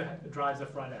API also drives the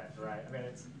front end, right?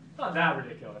 It's not that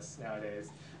ridiculous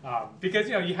nowadays because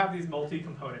you have these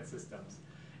multi-component systems,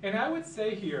 and I would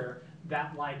say here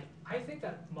that I think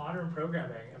that modern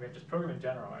programming, just programming in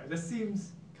general, right? This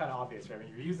seems kind of obvious, right?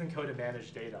 You're using code to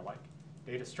manage data, like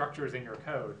data structures in your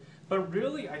code, but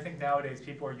really I think nowadays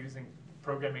people are using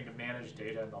programming to manage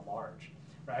data in the large.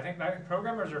 Right? I think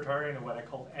programmers are turning to what I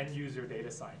call end-user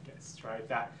data scientists, right?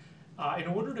 That in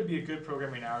order to be a good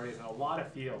programmer nowadays in a lot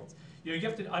of fields, you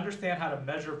have to understand how to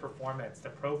measure performance, to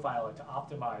profile it, to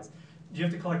optimize. You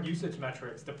have to collect usage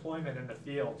metrics, deployment in the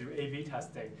field, do A/B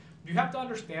testing. You have to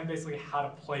understand basically how to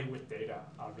play with data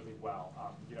really well.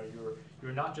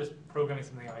 You're not just programming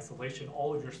something in isolation.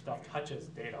 All of your stuff touches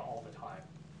data all the time.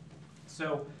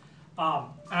 So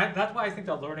that's why I think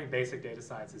that learning basic data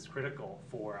science is critical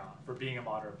for being a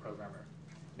modern programmer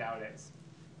nowadays.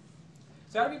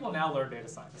 So how do people now learn data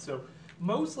science? So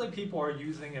mostly people are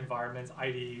using environments,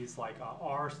 IDEs like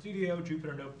R Studio,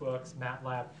 Jupyter Notebooks,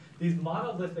 MATLAB, these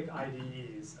monolithic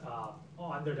IDEs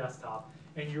on their desktop,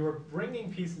 and you're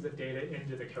bringing pieces of data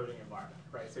into the coding environment,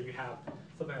 right? So you have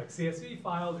something like CSV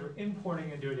files, you're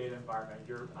importing into a data environment,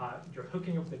 you're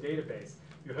hooking up with the database,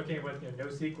 you're hooking up with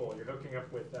NoSQL, you're hooking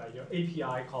up with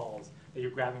API calls that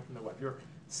you're grabbing from the web. You're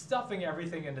stuffing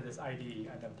everything into this IDE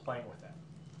and then playing with it.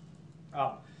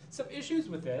 Some issues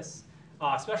with this,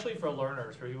 especially for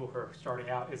learners, for people who are starting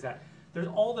out, is that there's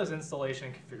all those installation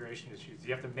and configuration issues.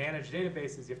 You have to manage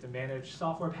databases, you have to manage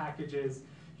software packages,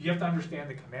 you have to understand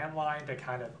the command line to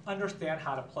kind of understand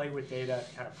how to play with data,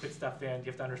 to kind of put stuff in. You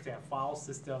have to understand file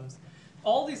systems.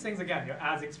 All these things, again,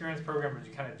 as experienced programmers,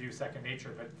 you kind of do second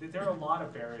nature, but there are a lot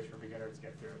of barriers for beginners to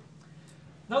get through.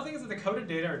 Another thing is that the code and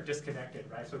data are disconnected,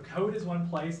 right? So code is one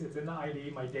place, it's in the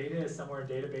IDE. My data is somewhere in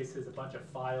databases, a bunch of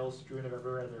files strewn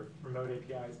everywhere, they're remote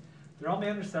APIs. They're all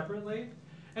managed separately.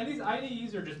 And these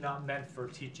IDEs are just not meant for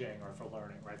teaching or for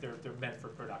learning, right? They're meant for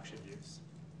production use.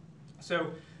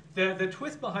 So the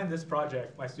twist behind this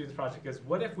project, my students' project, is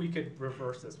what if we could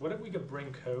reverse this? What if we could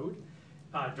bring code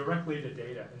directly to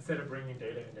data instead of bringing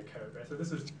data into code, right? So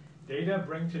this is data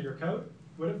bring to your code.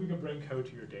 What if we could bring code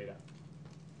to your data?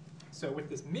 So what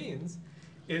this means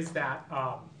is that,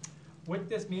 what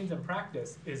this means in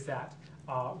practice is that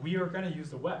we are going to use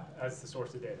the web as the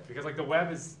source of data, because like the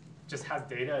web just has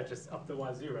data just up the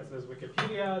wazoo, right? So there's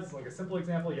Wikipedia, it's like a simple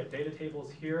example. You have data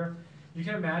tables here. You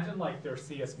can imagine like there's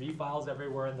CSV files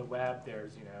everywhere in the web.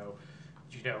 There's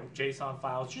JSON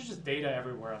files, just data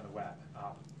everywhere on the web.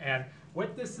 And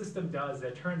what this system does is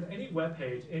it turns any web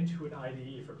page into an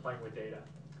IDE for playing with data.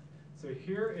 So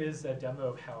here is a demo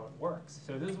of how it works.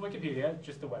 So this is Wikipedia,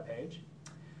 just a web page.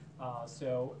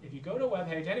 So if you go to a web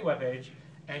page, any web page,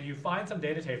 and you find some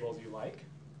data tables you like,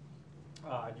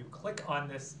 you click on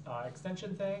this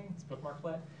extension thing, it's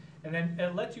bookmarklet, and then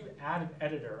it lets you add an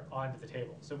editor onto the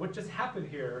table. So what just happened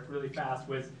here really fast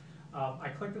was I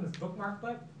clicked on this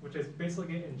bookmarklet, which is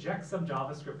basically injects some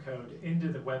JavaScript code into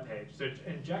the web page. So it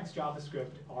injects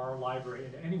JavaScript, our library,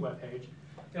 into any web page.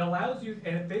 It allows you,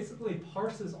 and it basically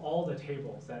parses all the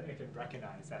tables that it can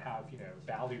recognize that have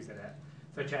values in it,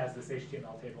 such as this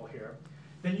HTML table here.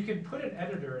 Then you can put an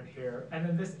editor in here, and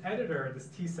then this editor, this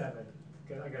T7,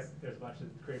 I guess there's a bunch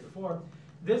that created before,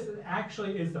 this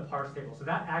actually is the parse table. So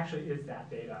that actually is that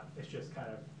data. It's just kind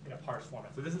of in a parse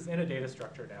format. So this is in a data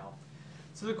structure now.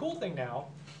 So the cool thing now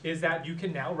is that you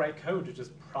can now write code to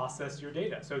just process your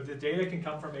data. So the data can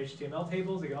come from HTML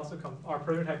tables. It can also come, our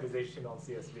prototype is HTML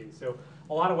and CSV. So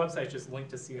a lot of websites just link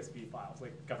to CSV files,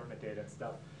 like government data and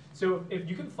stuff. So if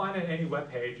you can find it on any web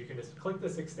page, you can just click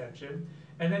this extension,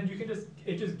 and then you can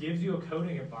it just gives you a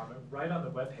coding environment right on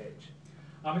the web page.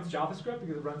 It's JavaScript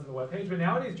because it runs on the web page, but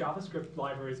nowadays JavaScript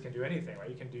libraries can do anything, right?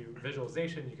 You can do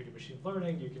visualization, you can do machine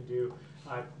learning, you can do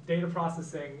data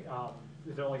processing,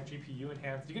 they're like GPU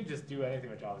enhanced. You can just do anything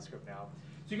with JavaScript now.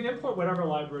 So you can import whatever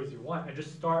libraries you want and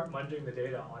just start munging the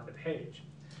data on the page.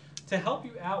 To help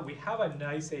you out, we have a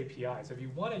nice API. So if you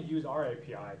want to use our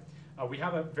API, we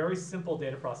have a very simple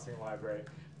data processing library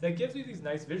that gives you these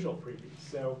nice visual previews.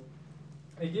 So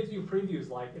it gives you previews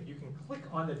like if you can click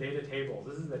on the data tables,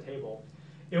 this is the table,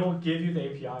 it will give you the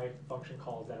API function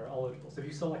calls that are eligible. So if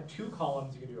you select 2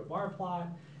 columns, you can do a bar plot,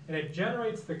 and it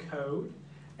generates the code,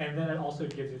 and then it also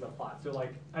gives you the plot. So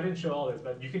like, I didn't show all this,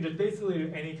 but you can just basically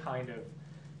do any kind of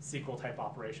SQL type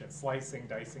operation, slicing,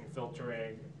 dicing,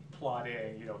 filtering,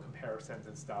 plotting, comparisons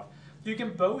and stuff. So you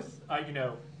can both,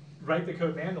 write the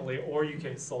code manually, or you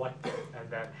can select it and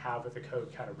then have the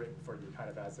code kind of written for you, kind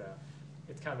of as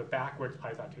it's kind of a backwards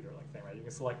Python tutor-like thing, right? You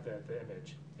can select the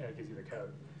image, and it gives you the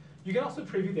code. You can also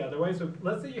preview the other way. So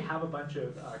let's say you have a bunch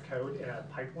of code in a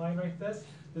pipeline like this.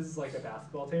 This is like a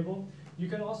basketball table. You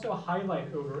can also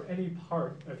highlight over any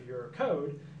part of your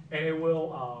code, and it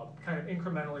will kind of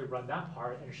incrementally run that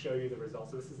part and show you the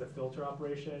results. So this is a filter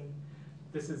operation.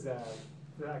 This is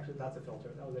actually, that's a filter.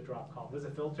 That was a drop column. This is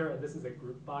a filter, and this is a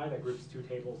group by that groups 2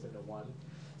 tables into one.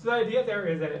 So the idea there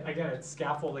is that, again, it's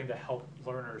scaffolding to help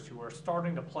learners who are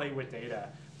starting to play with data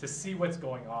to see what's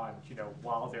going on,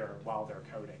 while they're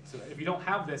coding. So if you don't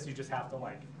have this, you just have to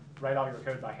write all your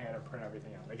code by hand and print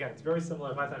everything out. Again, it's very similar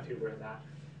to Python Tutor in that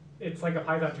it's like a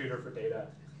Python Tutor for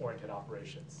data-oriented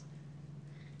operations.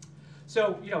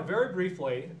 So, very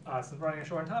briefly, since we're running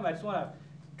short on time, I just want to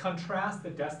contrast the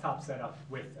desktop setup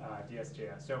with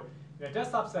DS.js. So in a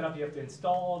desktop setup, you have to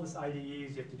install all this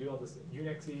IDEs, you have to do all this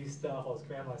Unix-y stuff, all this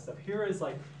command line stuff. Here is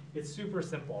it's super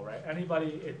simple, right?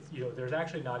 Anybody, there's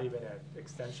actually not even an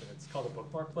extension. It's called a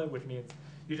bookmarklet, which means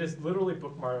you just literally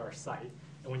bookmark our site,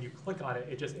 and when you click on it,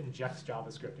 it just injects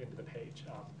JavaScript into the page,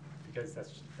 because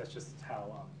that's just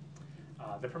how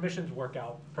the permissions work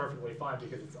out perfectly fine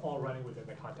because it's all running within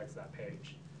the context of that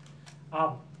page.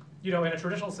 In a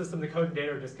traditional system, the code and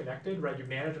data are disconnected, right? You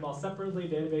manage them all separately,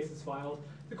 databases, files.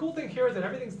 The cool thing here is that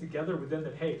everything's together within the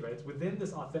page, right? It's within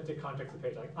this authentic context of the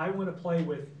page. Like, I want to play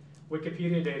with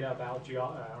Wikipedia data about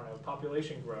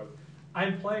population growth.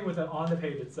 I'm playing with it on the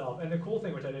page itself. And the cool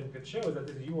thing, which I didn't show, is that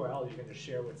this URL you can just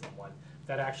share with someone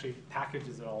that actually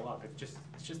packages it all up. It's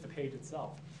just the page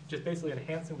itself, just basically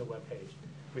enhancing the web page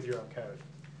with your own code.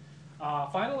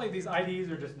 Finally, these IDEs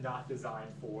are just not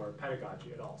designed for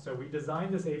pedagogy at all. So we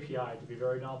designed this API to be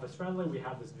very novice friendly. We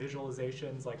have this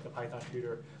visualizations like the Python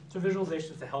Tutor. So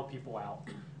visualizations to help people out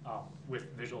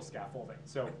with visual scaffolding.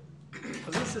 So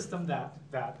this is a system that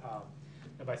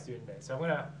my student made. So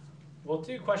we'll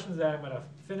do questions that I'm gonna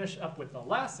finish up with the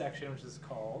last section, which is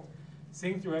called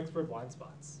Seeing Through Expert Blind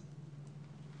Spots.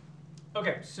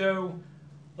 Okay, so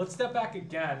let's step back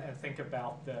again and think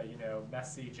about the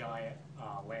messy giant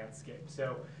landscape.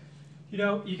 So you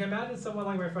can imagine someone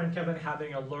like my friend Kevin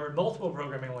having to learn multiple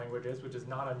programming languages, which is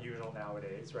not unusual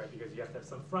nowadays, right? Because you have to have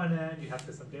some front end, you have to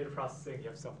have some data processing, you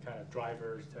have some kind of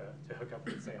drivers to hook up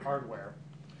with, say, hardware.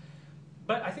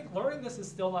 But I think learning this is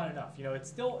still not enough.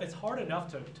 It's hard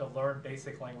enough to learn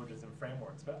basic languages and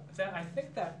frameworks. But I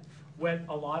think that what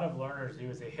a lot of learners do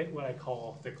is they hit what I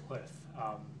call the cliff.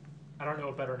 I don't know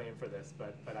a better name for this,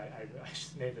 but I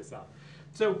just made this up.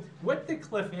 So what the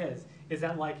cliff is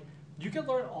that you can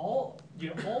learn all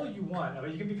you want. I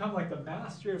mean, you can become like the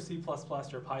master of C++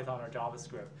 or Python or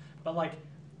JavaScript, but like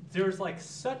there's like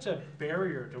such a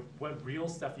barrier to what real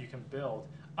stuff you can build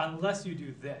unless you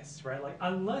do this, right? Like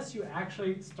unless you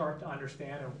actually start to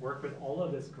understand and work with all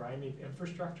of this grimy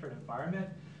infrastructure and environment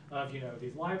of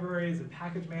these libraries and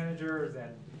package managers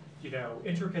and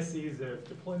intricacies of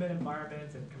deployment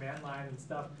environments and command line and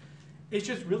stuff. It's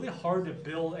just really hard to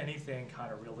build anything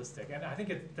kind of realistic. And I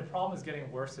think the problem is getting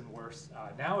worse and worse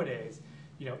nowadays.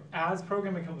 As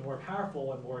programming becomes more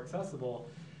powerful and more accessible,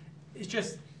 it's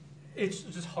just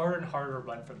harder and harder to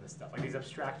run from this stuff. Like these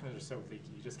abstractions are so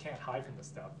leaky, you just can't hide from this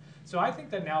stuff. So I think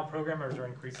that now programmers are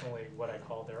increasingly what I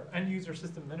call their end-user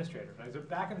system administrators. Right? So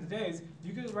back in the days,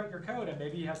 you could write your code and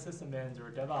maybe you have system ins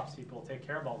or DevOps people take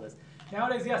care of all this.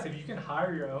 Nowadays, yes, if you can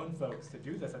hire your own folks to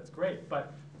do this, that's great.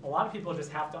 But a lot of people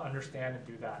just have to understand and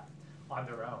do that on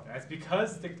their own. And it's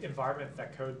because the environment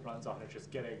that code runs on is just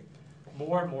getting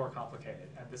more and more complicated.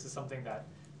 And this is something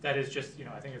that is just,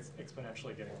 I think it's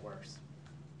exponentially getting worse.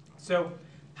 So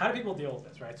how do people deal with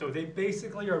this, right? So they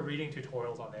basically are reading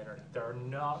tutorials on the internet. There are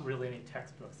not really any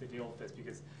textbooks that deal with this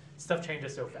because stuff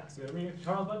changes so fast. So they're reading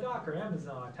tutorials about Docker,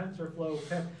 Amazon, TensorFlow,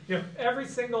 Pip. Every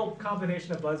single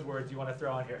combination of buzzwords you want to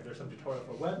throw on here. There's some tutorial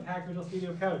for Webpack, Visual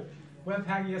Studio Code,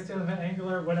 Webpack, ESTM,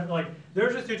 Angular, whatever. Like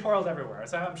there's just tutorials everywhere.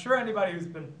 So I'm sure anybody who's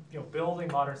been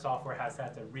building modern software has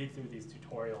had to read through these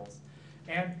tutorials.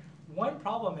 And one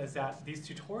problem is that these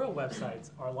tutorial websites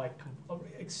are like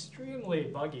extremely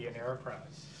buggy and error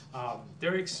prone.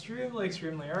 They're extremely,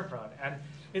 extremely error prone. And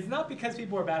it's not because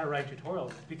people are bad at writing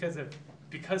tutorials, it's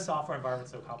because software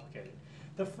environment's so complicated.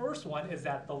 The first one is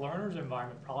that the learner's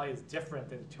environment probably is different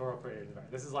than the tutorial creator's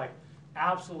environment. This is like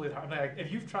absolutely hard. Like if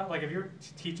you're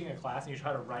teaching a class and you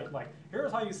try to write like,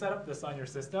 here's how you set up this on your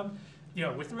system,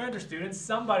 with 300 students,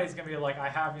 somebody's gonna be like, I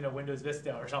have Windows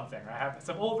Vista or something, or I have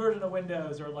some old version of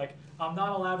Windows, or like, I'm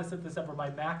not allowed to set this up, or my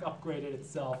Mac upgraded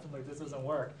itself, and like this doesn't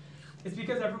work. It's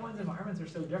because everyone's environments are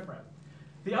so different.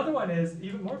 The other one is,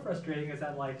 even more frustrating, is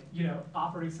that like,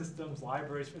 operating systems,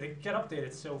 libraries, they get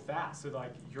updated so fast. So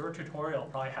like your tutorial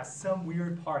probably has some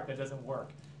weird part that doesn't work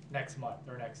next month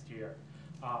or next year.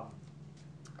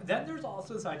 Then there's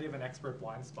also this idea of an expert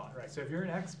blind spot, right? So if you're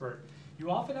an expert, you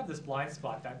often have this blind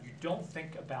spot that you don't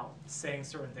think about saying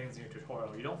certain things in your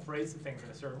tutorial. You don't phrase the things in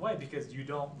a certain way because you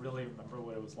don't really remember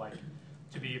what it was like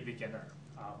to be a beginner.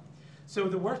 So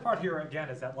the worst part here, again,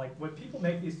 is that like when people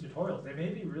make these tutorials, they may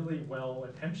be really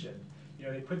well-intentioned.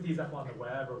 They put these up on the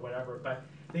web or whatever, but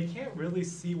they can't really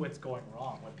see what's going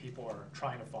wrong when people are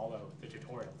trying to follow the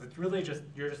tutorials. It's really just,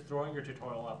 you're just throwing your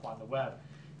tutorial up on the web,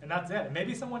 and that's it. And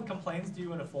maybe someone complains to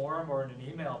you in a forum or in an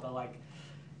email, but like,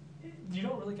 you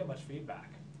don't really get much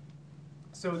feedback.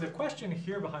 So the question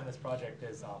here behind this project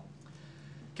is,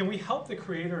 can we help the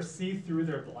creator see through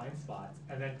their blind spots,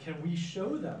 and then can we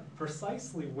show them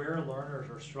precisely where learners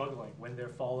are struggling when they're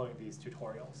following these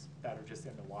tutorials that are just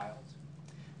in the wild?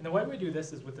 And the way we do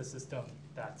this is with a system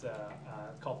that's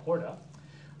called Porta,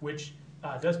 which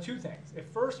does two things. It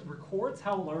first records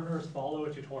how learners follow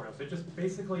a tutorial. So it just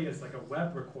basically is like a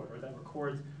web recorder that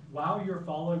records while you're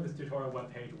following this tutorial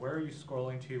web page, where are you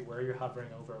scrolling to, where are you hovering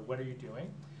over, what are you doing?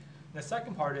 And the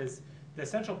second part is, the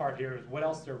essential part here is what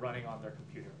else they're running on their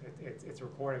computer. It's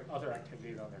recording other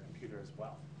activities on their computer as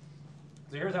well.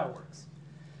 So here's how it works.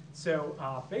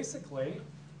 So basically,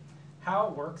 how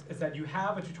it works is that you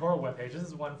have a tutorial web page. This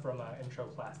is one from an intro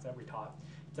class that we taught.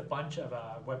 It's a bunch of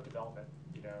web development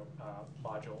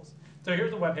modules. So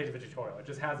here's the web page of a tutorial. It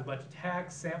just has a bunch of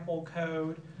text, sample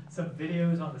code, some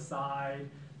videos on the side,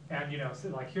 and so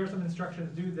like here's some instructions,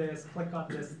 do this, click on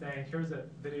this thing, here's a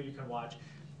video you can watch.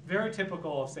 Very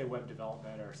typical of, say, web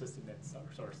development or system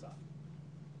sort of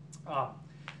stuff.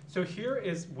 So here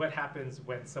is what happens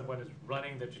when someone is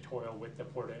running the tutorial with the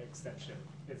Porta extension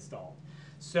installed.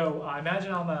 So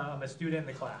imagine I'm a student in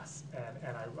the class,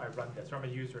 and I run this, or I'm a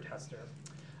user tester.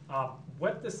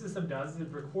 What the system does is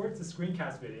it records a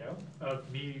screencast video of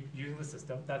me using the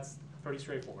system. That's pretty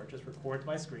straightforward, just records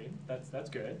my screen. That's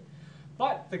good.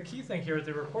 But the key thing here is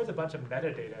it records a bunch of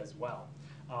metadata as well.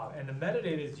 And the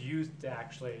metadata is used to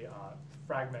actually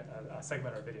fragment a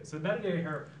segment or video. So the metadata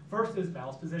here, first is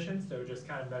mouse position, so just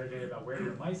kind of metadata about where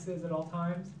your mice is at all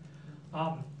times.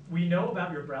 We know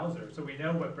about your browser, so we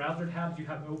know what browser tabs you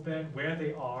have open, where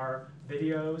they are,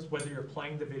 videos, whether you're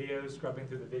playing the videos, scrubbing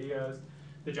through the videos,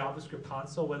 the JavaScript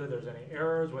console, whether there's any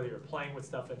errors, whether you're playing with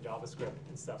stuff in JavaScript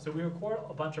and stuff. So we record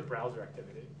a bunch of browser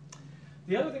activity.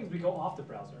 The other things we go off the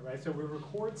browser, right? So we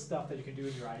record stuff that you can do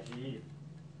in your IDE,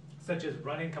 such as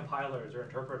running compilers or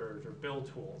interpreters or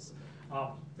build tools.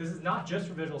 This is not just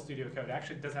for Visual Studio Code. It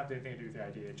actually doesn't have anything to do with the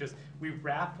IDE. It just we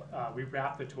wrap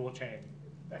the toolchain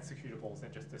executables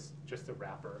in just a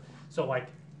wrapper. So like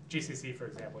GCC, for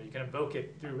example, you can invoke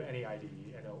it through any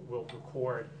IDE, and it will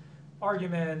record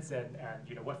arguments and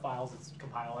what files it's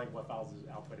compiling, what files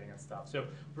it's outputting and stuff. So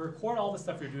we record all the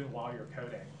stuff you're doing while you're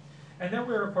coding. And then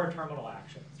we record terminal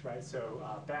actions, right? So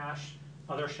bash,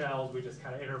 other shells, we just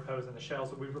kind of interpose in the shell.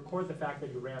 So we record the fact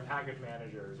that you ran package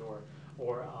managers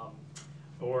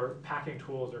or packing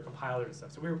tools or compilers and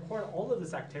stuff. So we record all of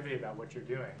this activity about what you're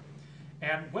doing.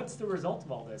 And what's the result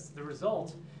of all this? The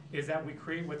result is that we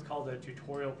create what's called a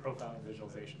tutorial profiling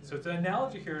visualization. So the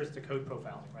analogy here is to code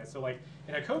profiling, right? So like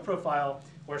in a code profile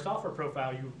or a software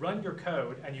profile, you run your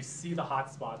code and you see the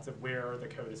hotspots of where the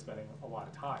code is spending a lot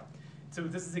of time. So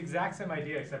this is the exact same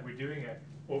idea, except we're doing it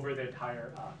over the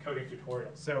entire coding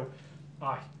tutorial. So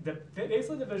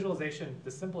basically the visualization,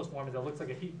 the simplest form is it looks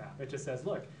like a heat map. It just says,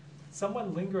 look,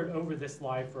 someone lingered over this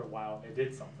slide for a while and they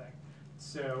did something.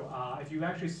 So if you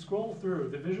actually scroll through,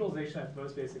 the visualization at the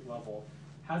most basic level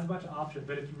has a bunch of options,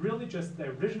 but it's really just the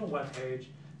original web page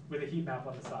with a heat map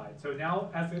on the side. So now,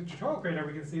 as a tutorial creator,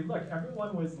 we can see, look,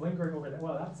 everyone was lingering over that.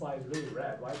 Well, that slide is really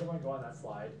red. Why did everyone go on that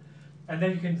slide? And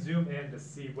then you can zoom in to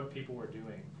see what people were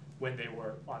doing when they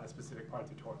were on a specific part of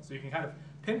the tutorial. So you can kind of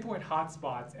pinpoint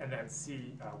hotspots and then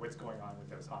see what's going on with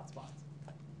those hotspots.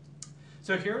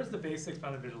 So here's the basic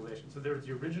kind of visualization. So there's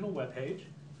the original web page,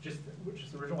 which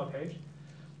is the original web page.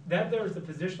 Then there's the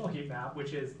positional heat map,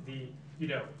 which is the,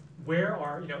 where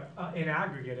are, in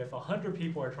aggregate, if 100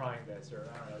 people are trying this, or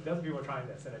I don't know, a dozen people are trying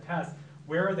this in a test,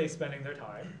 where are they spending their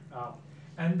time?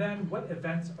 And then what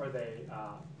events are they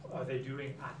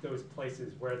doing at those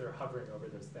places where they're hovering over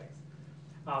those things?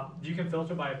 You can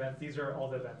filter by events. These are all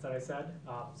the events that I said.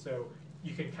 So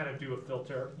you can kind of do a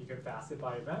filter. You can facet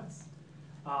by events.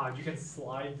 You can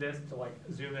slide this to like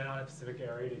zoom in on a specific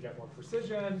area to get more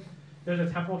precision. There's a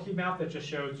temporal heat map that just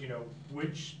shows,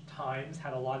 which times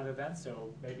had a lot of events.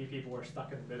 So maybe people were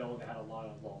stuck in the middle and they had a lot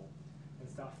of lull and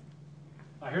stuff.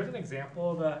 Here's an example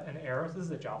of an error. This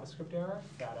is a JavaScript error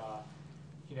that,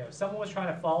 someone was trying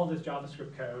to follow this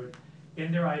JavaScript code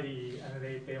in their IDE, and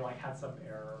then they like had some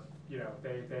error. They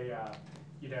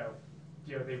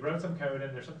wrote some code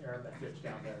and there's some error message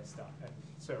down there and stuff. And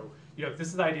so, this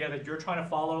is the idea that you're trying to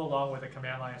follow along with a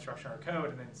command line instruction or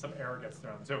code, and then some error gets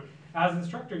thrown. So as an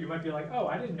instructor, you might be like, oh,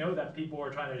 I didn't know that people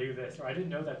were trying to do this, or I didn't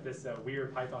know that this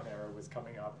weird Python error was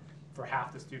coming up for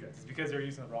half the students. It's because they're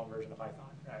using the wrong version of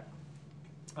Python, right?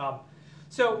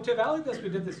 So to evaluate this, we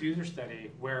did this user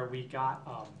study where we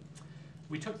got,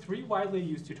 we took 3 widely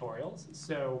used tutorials.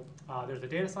 So there's a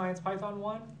data science Python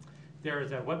one,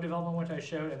 there's a web development one which I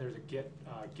showed, and there's a Git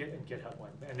and GitHub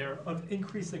one, and they're of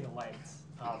increasing lengths.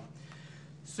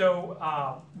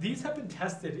 These have been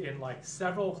tested in like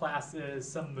several classes,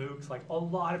 some MOOCs, like a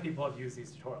lot of people have used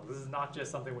these tutorials. This is not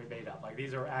just something we made up, like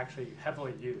these are actually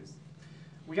heavily used.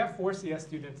 We got 4 CS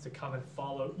students to come and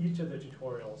follow each of the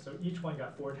tutorials. So each one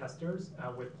got 4 testers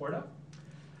with Porta.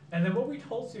 And then what we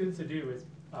told students to do is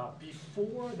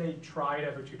before they tried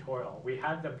every tutorial, we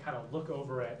had them kind of look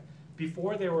over it.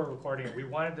 Before they were recording it, we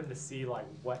wanted them to see like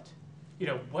what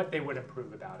they would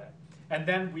improve about it. And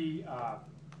then we,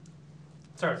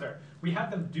 we had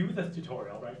them do the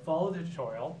tutorial, right? Follow the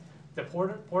tutorial. The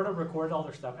Porta recorded all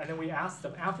their stuff, and then we asked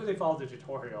them after they followed the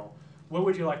tutorial, what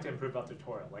would you like to improve about the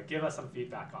tutorial? Like, give us some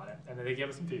feedback on it. And then they gave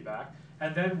us some feedback,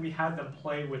 and then we had them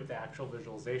play with the actual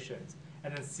visualizations,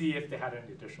 and then see if they had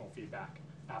any additional feedback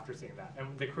after seeing that.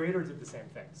 And the creators did the same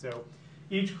thing. So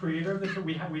each creator of the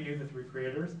we knew the 3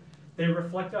 creators. They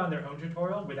reflected on their own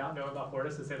tutorial without knowing about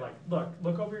Porta, so say like,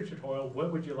 look over your tutorial,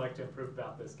 what would you like to improve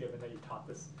about this, given that you taught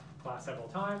this class several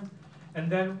times?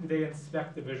 And then they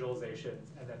inspect the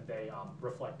visualizations, and then they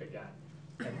reflect again.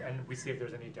 And we see if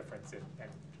there's any difference in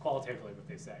qualitatively what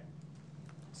they say.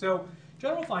 So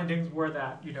general findings were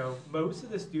that most of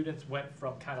the students went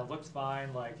from kind of looks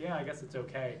fine, like, yeah, I guess it's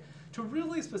okay, to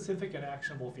really specific and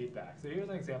actionable feedback. So here's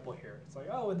an example here. It's like,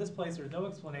 oh, in this place, there's no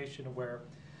explanation of where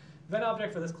event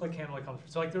object for this click handler comes from.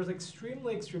 So like there's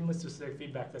extremely, extremely specific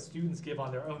feedback that students give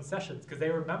on their own sessions, because they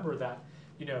remember that,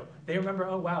 they remember,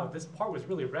 oh wow, this part was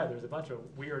really red. There's a bunch of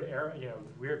weird error,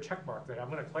 weird check mark that I'm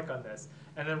going to click on this,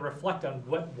 and then reflect on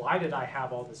why did I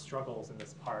have all the struggles in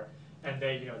this part, and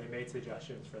they made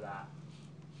suggestions for that.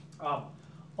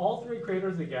 All 3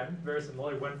 creators, again, very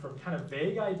similarly, went from kind of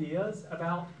vague ideas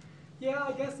about, yeah,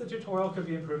 I guess the tutorial could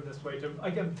be improved this way, to,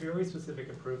 again, very specific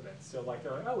improvements. So like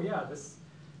they're like, oh yeah, this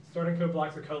starting code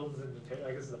blocks or colons indentation.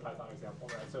 Like this is a Python example,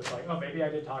 right? So it's like, oh, maybe I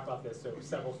did talk about this, so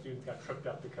several students got tripped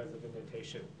up because of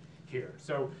indentation here.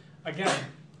 So again,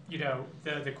 you know,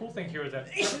 the cool thing here is that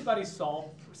everybody saw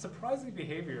surprising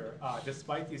behavior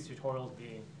despite these tutorials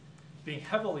being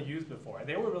heavily used before. And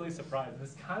they were really surprised.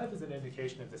 This kind of is an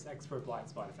indication of this expert blind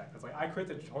spot effect. It's like, I create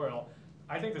the tutorial,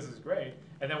 I think this is great,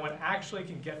 and then when I actually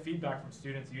can get feedback from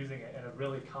students using it in a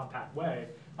really compact way,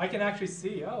 I can actually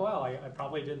see, oh, well, I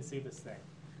probably didn't see this thing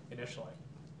initially.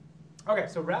 Okay,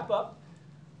 so wrap up.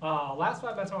 Last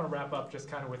 5 minutes I want to wrap up just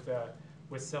kind of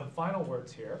with some final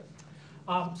words here.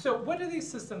 So what do these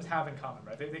systems have in common,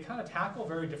 right? They kind of tackle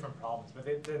very different problems, but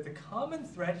the common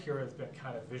thread here has been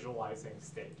kind of visualizing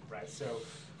state, right? So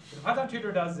what the Python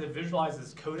tutor does is it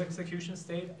visualizes code execution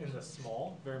state in the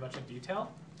small, very much in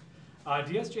detail.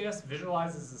 DS.js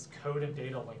visualizes this code and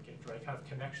data linkage, right? Kind of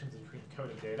connections between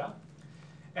code and data.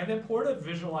 And then Porta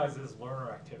visualizes learner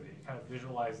activity, kind of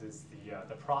visualizes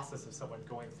the process of someone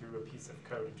going through a piece of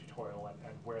code and tutorial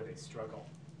and where they struggle.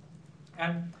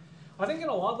 And I think in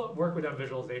a lot of the work we've done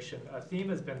visualization, a theme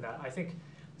has been that I think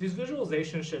these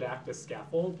visualizations should act as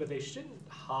scaffold, but they shouldn't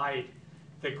hide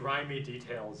the grimy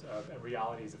details and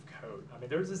realities of code. I mean,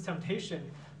 there's this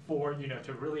temptation for, you know,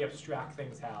 to really abstract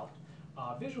things out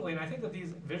visually, and I think that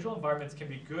these visual environments can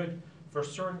be good for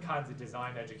certain kinds of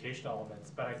design education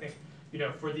elements, but I think, you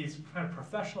know, for these kind of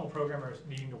professional programmers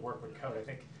needing to work with code, I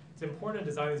think it's important to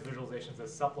design these visualizations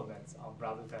as supplements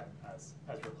rather than as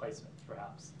replacements,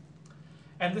 perhaps.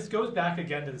 And this goes back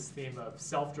again to this theme of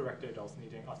self-directed adults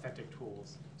needing authentic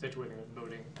tools situated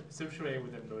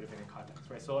within motivating context,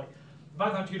 right? So like,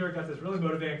 Python tutor got this really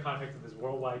motivating context of this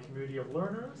worldwide community of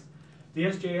learners.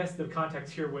 DS.js, the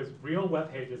context here was real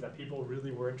web pages that people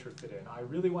really were interested in. I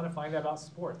really want to find out about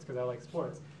sports because I like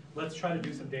sports. Let's try to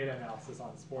do some data analysis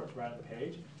on sports right on the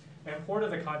page. And Porta,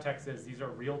 the context is these are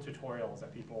real tutorials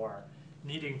that people are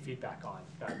needing feedback on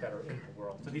that are in the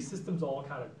world. So these systems all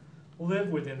kind of live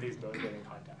within these motivating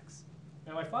contexts.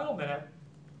 Now, my final minute,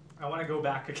 I want to go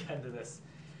back again to this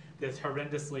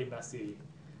horrendously messy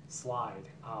slide.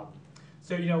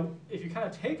 So, you know, if you kind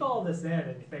of take all this in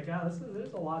and you think, oh,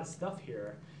 there's a lot of stuff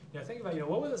here, you know, think about, you know,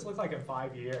 what would this look like in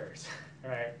 5 years,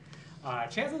 right?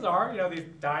 Chances are, you know,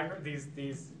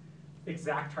 these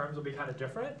exact terms will be kind of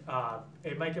different.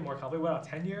 It might get more complicated. What about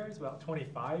 10 years? About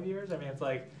 25 years? I mean, it's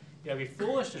like, you know, it'd be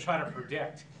foolish to try to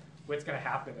predict what's going to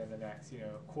happen in the next, you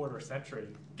know, quarter century,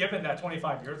 given that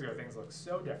 25 years ago things look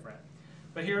so different.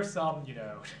 But here are some, you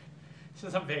know,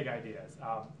 some vague ideas.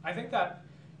 I think that,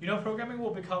 you know, programming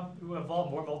will evolve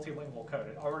more multilingual code.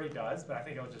 It already does, but I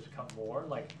think it'll just become more.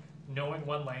 Like, knowing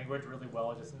one language really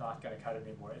well is just not going to cut it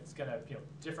anymore. It's going to, you know,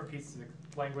 different pieces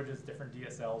of languages, different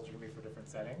DSLs are going to be for different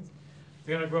settings. It's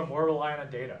going to grow more reliant on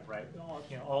data, right?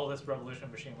 All this revolution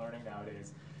of machine learning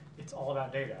nowadays, it's all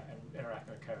about data and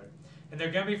interacting with code. And they're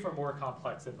going to be for more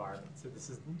complex environments. So this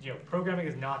is, you know, programming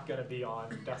is not going to be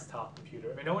on desktop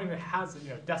computer. I mean, no one even has, you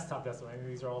know, desktop. I mean,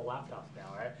 these are all laptops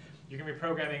now, right? You're going to be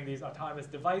programming these autonomous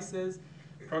devices,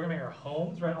 programming our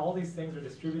homes, right? All these things are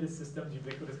distributed systems,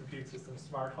 ubiquitous computing systems,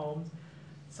 smart homes,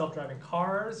 self-driving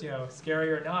cars, you know,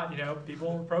 scary or not, you know,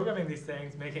 people programming these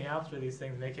things, making apps for these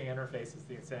things, making interfaces to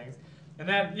these things. And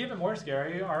then even more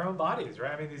scary, our own bodies,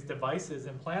 right? I mean, these devices,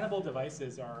 implantable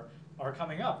devices are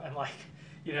coming up. And like,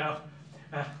 you know,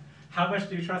 how much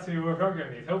do you trust people who are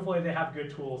programming these? Hopefully they have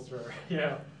good tools for, you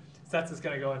know, sets that's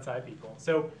going to go inside people.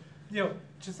 So, you know,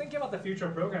 just thinking about the future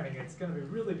of programming, it's going to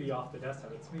really be off the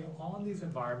desktop. It's going to be on these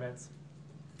environments.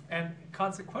 And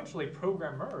consequentially,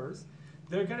 programmers,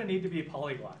 they're going to need to be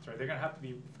polyglots, right? They're going to have to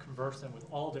be conversant with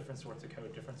all different sorts of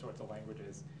code, different sorts of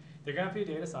languages. They're going to have to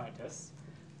be data scientists.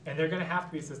 And they're going to have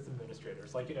to be system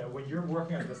administrators. Like, you know, when you're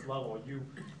working at this level, you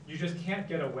just can't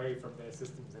get away from the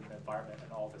systems and the environment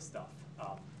and all this stuff.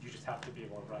 You just have to be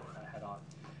able to run that head on.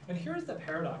 And here's the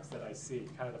paradox that I see,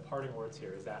 kind of the parting words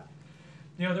here, is that,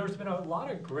 you know, there's been a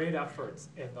lot of great efforts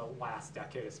in the last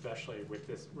decade, especially with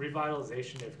this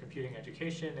revitalization of computing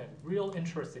education and real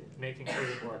interest in making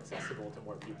coding more accessible to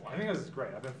more people. I think this is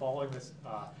great. I've been following this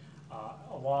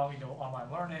along, you know,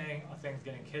 online learning, things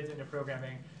getting kids into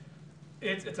programming.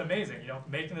 It's amazing, you know,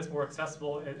 making this more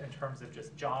accessible in terms of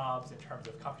just jobs, in terms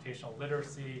of computational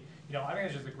literacy. You know, I think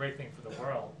it's just a great thing for the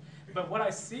world. But what I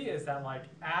see is that, like,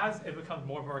 as it becomes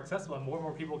more and more accessible and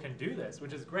more people can do this,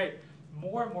 which is great,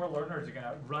 more and more learners are going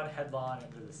to run headlong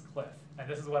into this cliff. And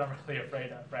this is what I'm really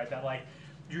afraid of, right? That, like,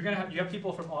 you have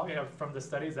people from all, you know, from the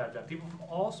studies that I've done, people from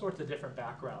all sorts of different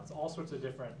backgrounds, all sorts of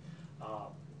different,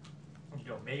 you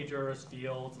know, majors,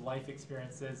 fields, life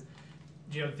experiences.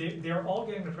 You know, they're all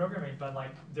getting into programming, but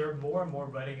like they're more and more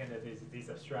running into these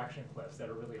abstraction cliffs that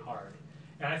are really hard.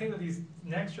 And I think that these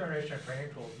next generation of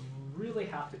training tools really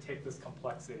have to take this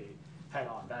complexity head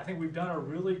on. I think we've done a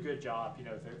really good job. You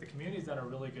know, the community's done a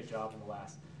really good job in the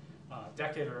last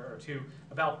decade or two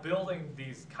about building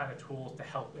these kind of tools to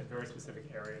help in very specific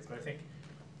areas. But I think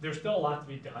there's still a lot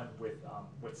to be done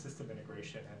with system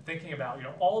integration and thinking about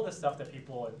all of the stuff that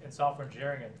people in software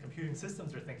engineering and computing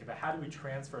systems are thinking about. How do we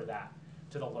transfer that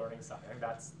to the learning side? I think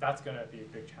that's going to be a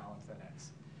big challenge the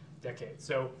next decade.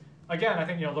 So again, I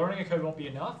think learning a code won't be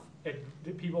enough.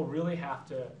 People really have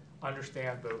to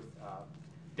understand both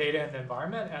data and the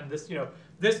environment. And this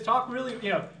talk really,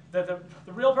 the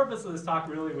real purpose of this talk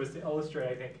really was to illustrate,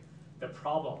 I think, the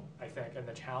problem, I think, and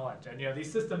the challenge. And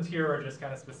these systems here are just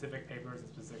kind of specific papers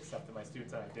and specific stuff that my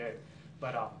students and I did,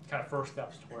 but kind of first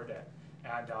steps toward it.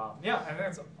 And yeah, I think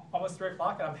it's almost 3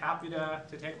 o'clock, and I'm happy to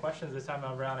take questions this time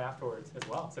around afterwards as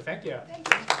well. So thank you. Thank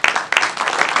you.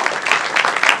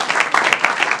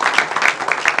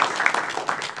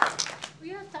 We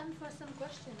have time for some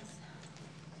questions.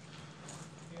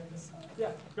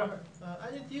 Yeah, go ahead.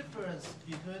 Any difference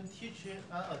between teaching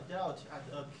an adult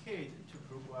and a kid to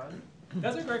program?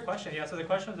 That's a great question. Yeah, so the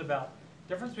question is about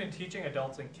difference between teaching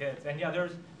adults and kids. And yeah,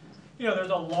 there's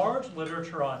a large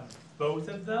literature on both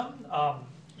of them.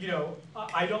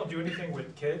 I don't do anything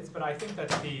with kids, but I think that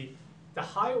the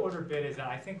high order bit is that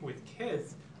I think with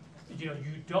kids, you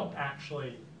don't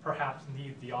actually perhaps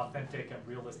need the authentic and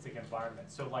realistic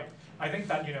environment. So like, I think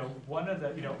that, one of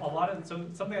the, so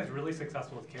something that's really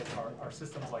successful with kids are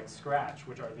systems like Scratch,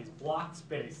 which are these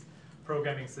blocks-based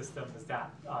programming systems that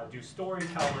do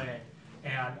storytelling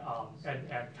and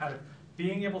kind of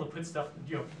being able to put stuff,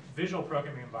 visual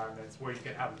programming environments where you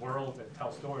can have worlds and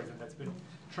tell stories, and that's been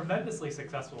tremendously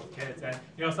successful with kids. And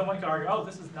someone could argue, oh,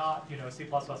 this is not C++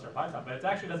 or Python, but it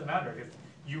actually doesn't matter because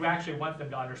you actually want them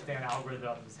to understand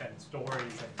algorithms and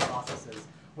stories and processes.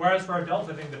 Whereas for adults,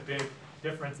 I think the big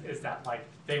difference is that like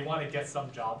they want to get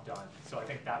some job done. So I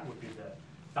think that would be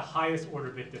the highest order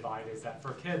bit divide, is that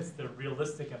for kids, the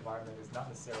realistic environment is not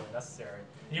necessarily necessary.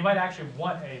 And you might actually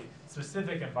want a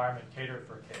specific environment catered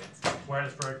for kids.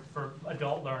 Whereas for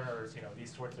adult learners,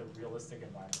 these sorts of realistic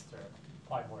environments are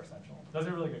probably more essential. Those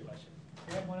are really good questions.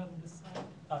 Do you have one on this side?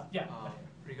 Yeah.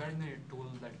 Regarding the tool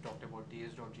that you talked about,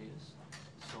 DS.js,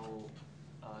 so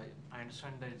I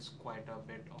understand that it's quite a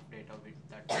bit of data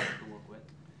that you have to work with.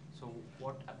 So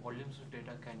what volumes of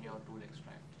data can your tool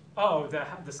extract? Oh,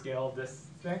 the scale of this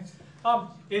thing?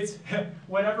 It's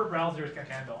whatever browsers can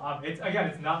handle.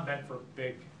 It's not meant for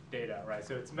big data, right?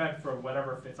 So it's meant for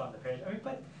whatever fits on the page. I mean,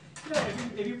 but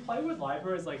if you play with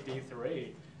libraries like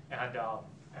D3 and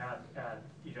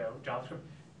JavaScript,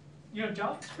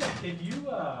 JavaScript, if you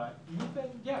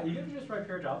even just write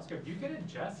pure JavaScript, you can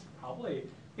ingest probably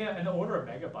in the order of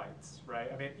megabytes, right?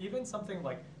 I mean, even something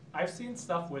like, I've seen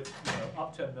stuff with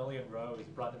up to 1 million rows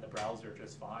run in the browser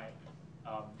just fine.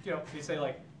 You say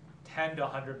like 10 to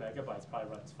 100 megabytes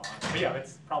probably runs fine. But yeah,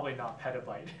 it's probably not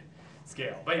petabyte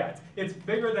scale. But yeah, it's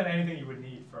bigger than anything you would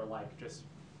need for like just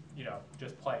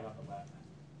playing on the web.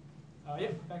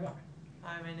 Yeah, back up.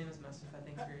 Hi, my name is Mustafa.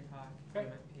 Thanks for your talk. Great.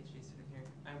 I'm a PhD student here.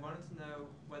 I wanted to know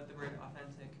what the word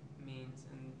authentic means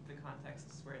in the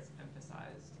contexts where it's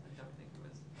emphasized. I don't think it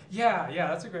was. Yeah,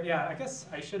 that's a great, I guess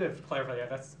I should have clarified that.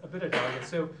 That's a bit of jargon.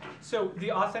 So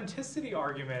the authenticity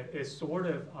argument is sort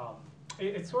of,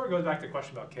 it sort of goes back to the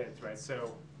question about kids, right?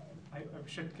 So I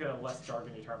should get a less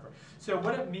jargony term for it. So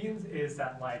what it means is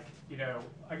that like,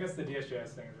 I guess the DS.js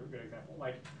thing is a good example.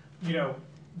 Like,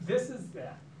 this is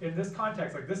that. In this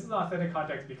context, like this is an authentic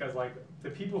context because like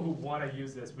the people who want to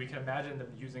use this, we can imagine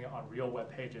them using it on real web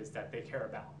pages that they care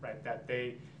about, right? That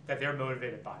they're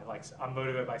motivated by. Like I'm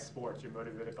motivated by sports, you're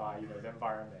motivated by the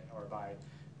environment or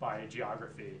by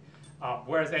geography.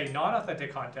 Whereas a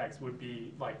non-authentic context would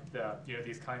be like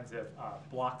these kinds of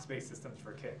blocks-based systems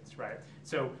for kids, right?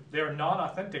 So they're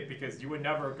non-authentic because you would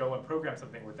never go and program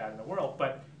something with that in the world,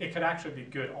 but it could actually be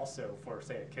good also for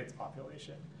say a kids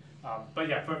population. But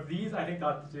yeah, for these, I think the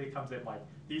authenticity comes in like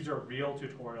these are real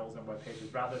tutorials and web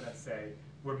pages rather than say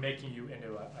we're making you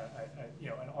into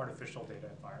an artificial data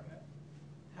environment.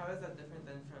 How is that different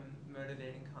than from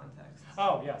motivating contexts?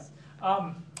 Oh yes,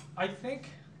 I think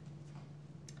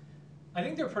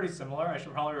they're pretty similar. I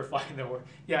should probably refine the word.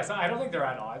 Yeah, so I don't think they're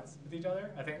at odds with each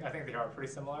other. I think they are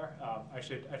pretty similar. I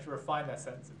should refine that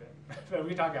sentence a bit. But we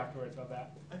can talk afterwards about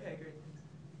that. Okay, great. Thanks.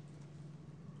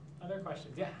 Other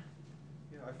questions? Yeah.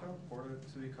 Yeah, I found Porta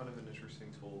to be kind of an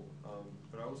interesting tool,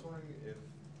 but I was wondering if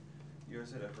you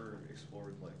guys had ever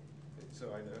explored like,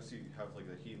 so I noticed you have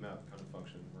like the heat map kind of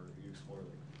function where you explore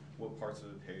like what parts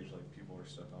of the page like people are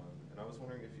stuck on, and I was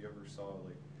wondering if you ever saw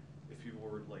like if people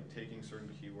were like taking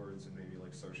certain keywords and maybe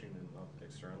like searching them up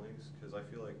externally, because I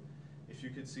feel like if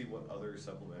you could see what other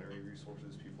supplementary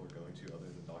resources people are going to other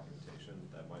than documentation,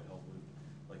 that might help with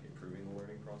like improving the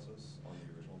learning process on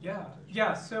the original Yeah, documentation?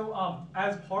 yeah. So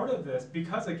as part of this,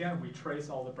 because again we trace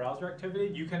all the browser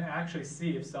activity, you can actually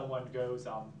see if someone goes.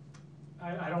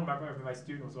 I don't remember if my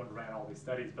student was the one who ran all these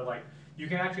studies, but like you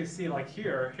can actually see like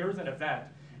here's an event,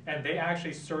 and they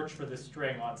actually search for this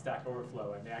string on Stack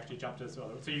Overflow, and they actually jump to this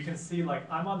other. So you can see like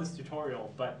I'm on this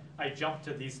tutorial, but I jumped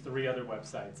to these 3 other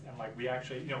websites, and like we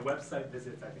actually website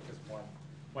visits I think is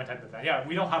one type of event. Yeah,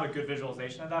 we don't have a good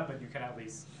visualization of that, but you can at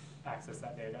least access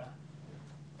that data.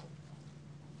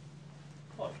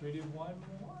 Cool. Can we do one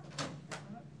more?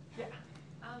 Yeah.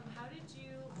 How did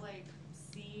you like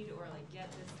seed or like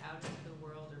get this out into the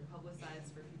world or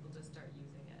publicize for people to start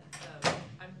using it? So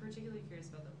I'm particularly curious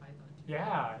about the Python too.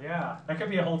 Yeah. That could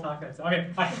be a whole talk. Okay,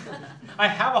 I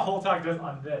have a whole talk just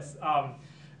on this. A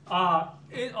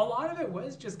lot of it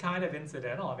was just kind of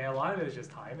incidental. I mean, a lot of it was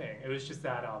just timing. It was just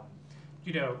that,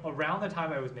 around the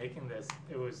time I was making this,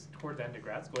 it was toward the end of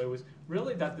grad school. It was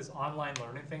really that this online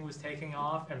learning thing was taking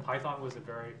off, and Python was a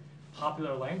very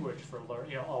popular language for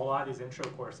learning. A lot of these intro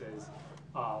courses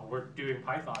were doing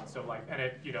Python. So like, and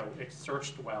it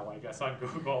searched well, I guess, on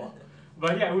Google.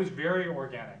 But yeah, it was very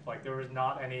organic. Like there was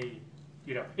not any,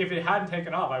 if it hadn't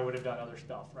taken off, I would have done other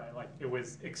stuff, right? Like it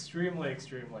was extremely,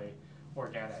 extremely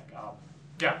organic.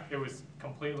 Yeah, it was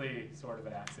completely sort of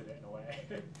an accident in a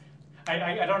way.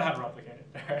 I don't know how to replicate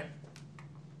it.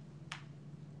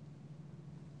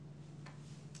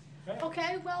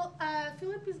 Okay, well,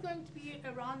 Philip is going to be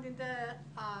around in the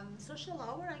social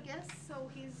hour, I guess. So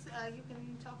you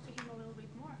can talk to him a little bit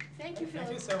more. Thank you, Philip.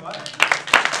 Thank you so much.